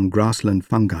 As some grassland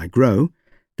fungi grow,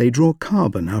 they draw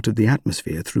carbon out of the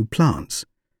atmosphere through plants.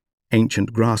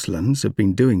 Ancient grasslands have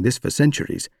been doing this for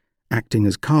centuries, acting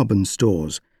as carbon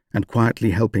stores and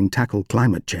quietly helping tackle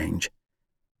climate change.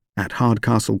 At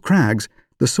Hardcastle Crags,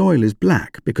 the soil is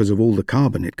black because of all the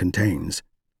carbon it contains.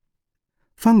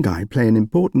 Fungi play an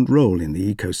important role in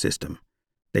the ecosystem.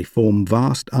 They form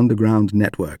vast underground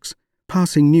networks,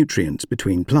 passing nutrients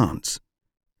between plants.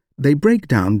 They break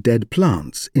down dead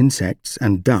plants, insects,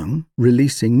 and dung,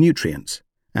 releasing nutrients,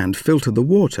 and filter the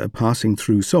water passing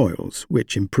through soils,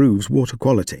 which improves water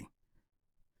quality.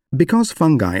 Because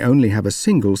fungi only have a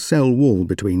single cell wall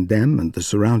between them and the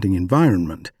surrounding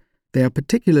environment, they are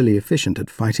particularly efficient at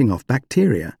fighting off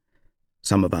bacteria.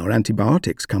 Some of our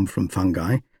antibiotics come from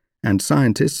fungi, and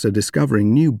scientists are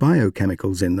discovering new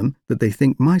biochemicals in them that they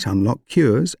think might unlock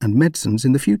cures and medicines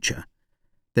in the future.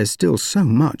 There's still so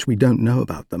much we don't know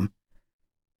about them.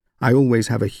 I always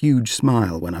have a huge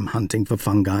smile when I'm hunting for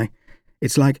fungi.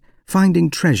 It's like finding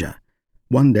treasure.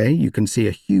 One day you can see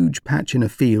a huge patch in a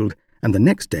field, and the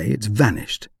next day it's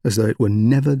vanished, as though it were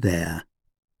never there.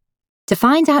 To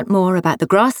find out more about the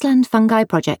Grassland Fungi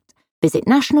Project, visit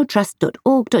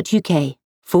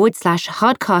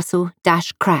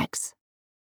nationaltrust.org.uk/hardcastle-crags.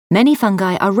 Many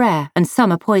fungi are rare and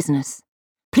some are poisonous.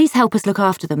 Please help us look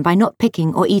after them by not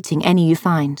picking or eating any you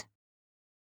find.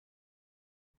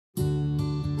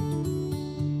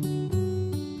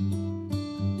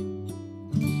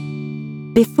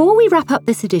 Before we wrap up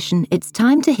this edition, it's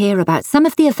time to hear about some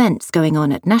of the events going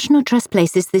on at National Trust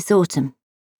places this autumn.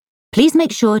 Please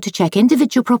make sure to check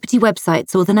individual property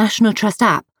websites or the National Trust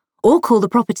app, or call the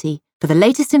property for the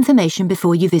latest information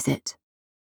before you visit.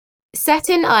 Set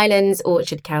in Islands,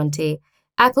 Orchard County,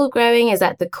 apple growing is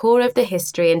at the core of the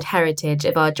history and heritage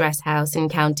of our dress house in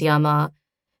County Armagh.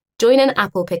 Join an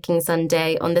apple picking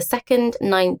Sunday on the 2nd,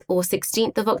 9th or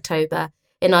 16th of October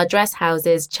in our dress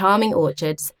house's charming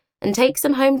orchards and take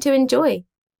some home to enjoy.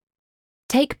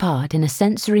 Take part in a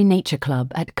sensory nature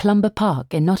club at Clumber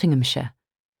Park in Nottinghamshire.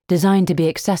 Designed to be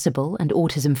accessible and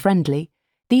autism-friendly,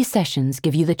 these sessions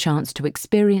give you the chance to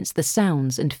experience the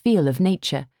sounds and feel of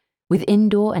nature, with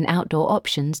indoor and outdoor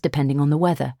options depending on the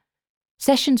weather.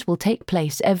 Sessions will take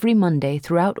place every Monday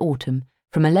throughout autumn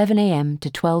from 11 a.m.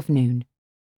 to 12 noon.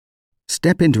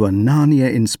 Step into a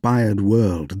Narnia-inspired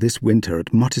world this winter at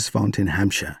Mottisfont in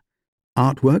Hampshire.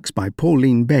 Artworks by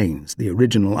Pauline Baynes, the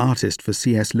original artist for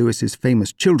C.S. Lewis's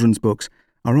famous children's books,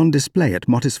 are on display at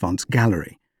Mottisfont's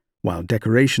gallery, while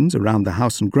decorations around the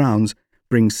house and grounds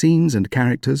bring scenes and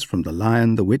characters from The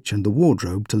Lion, the Witch and the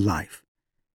Wardrobe to life.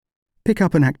 Pick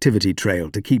up an activity trail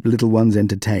to keep little ones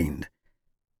entertained.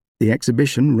 The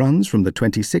exhibition runs from the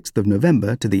 26th of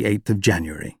November to the 8th of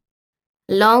January.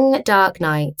 Long, dark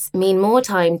nights mean more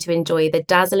time to enjoy the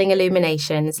dazzling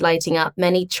illuminations lighting up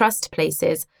many trust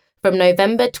places from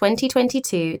November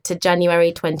 2022 to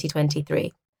January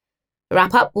 2023.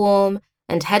 Wrap up warm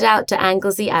and head out to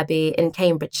Anglesey Abbey in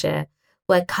Cambridgeshire,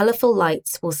 where colourful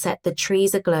lights will set the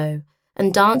trees aglow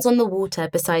and dance on the water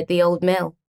beside the old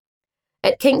mill.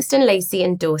 At Kingston Lacey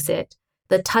in Dorset,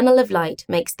 the Tunnel of Light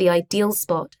makes the ideal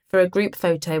spot for a group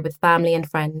photo with family and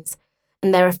friends,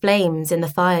 and there are flames in the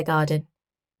fire garden.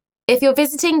 If you're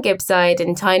visiting Gibbside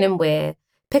in Tyne Wear,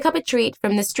 pick up a treat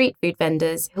from the street food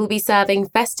vendors who'll be serving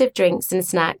festive drinks and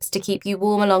snacks to keep you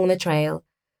warm along the trail.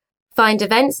 Find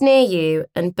events near you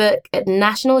and book at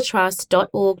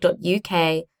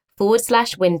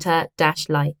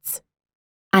nationaltrust.org.uk/winter-lights.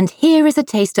 And here is a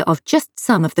taster of just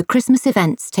some of the Christmas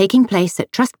events taking place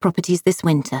at Trust Properties this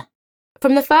winter.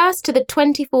 From the 1st to the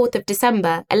 24th of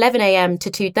December, 11 a.m.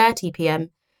 to 2:30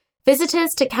 p.m,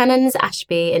 visitors to Cannons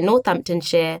Ashby in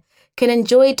Northamptonshire can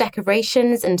enjoy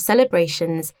decorations and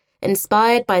celebrations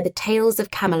inspired by the tales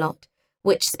of Camelot,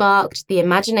 which sparked the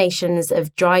imaginations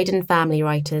of Dryden family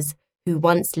writers who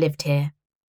once lived here.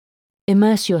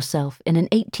 Immerse yourself in an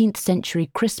 18th century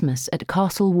Christmas at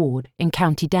Castle Ward in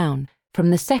County Down, from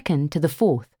the 2nd to the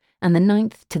 4th and the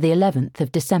 9th to the 11th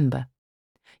of December.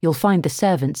 You'll find the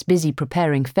servants busy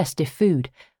preparing festive food,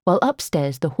 while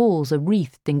upstairs the halls are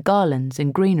wreathed in garlands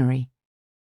and greenery.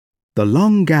 The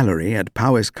long gallery at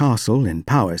Powys Castle in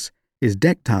Powys is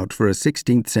decked out for a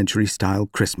 16th century style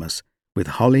Christmas, with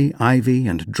holly, ivy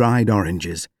and dried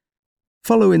oranges.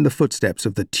 Follow in the footsteps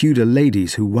of the Tudor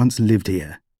ladies who once lived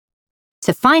here.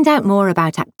 To find out more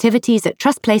about activities at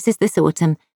Trust Places this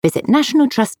autumn, visit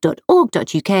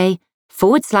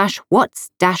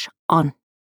nationaltrust.org.uk/whats-on.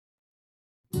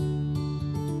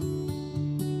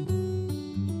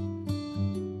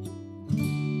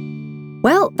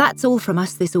 Well, that's all from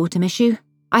us this autumn issue.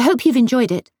 I hope you've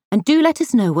enjoyed it, and do let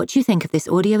us know what you think of this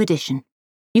audio edition.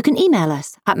 You can email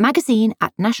us at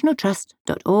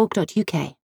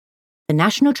magazine@nationaltrust.org.uk. The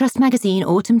National Trust Magazine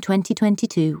Autumn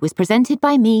 2022 was presented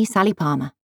by me, Sally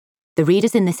Palmer. The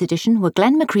readers in this edition were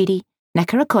Glenn Macready,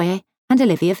 Nneka Okoye, and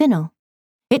Olivia Vinnell.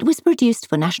 It was produced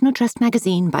for National Trust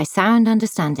Magazine by Sound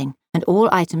Understanding, and all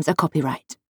items are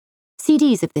copyright.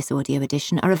 CDs of this audio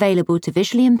edition are available to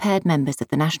visually impaired members of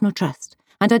the National Trust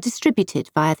and are distributed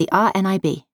via the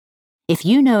RNIB. If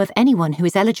you know of anyone who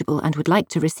is eligible and would like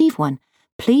to receive one,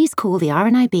 please call the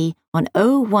RNIB on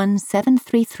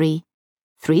 01733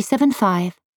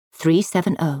 375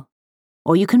 370.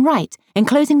 Or you can write,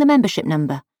 enclosing the membership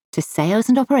number, to Sales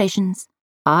and Operations,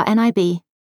 RNIB,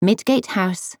 Midgate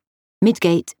House,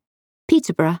 Midgate,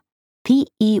 Peterborough,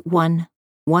 PE1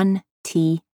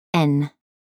 1TN.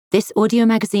 This audio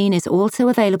magazine is also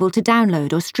available to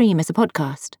download or stream as a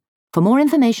podcast. For more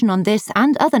information on this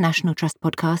and other National Trust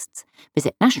podcasts,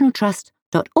 visit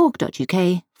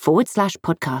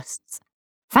nationaltrust.org.uk/podcasts.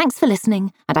 Thanks for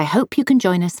listening, and I hope you can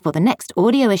join us for the next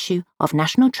audio issue of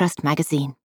National Trust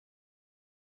Magazine.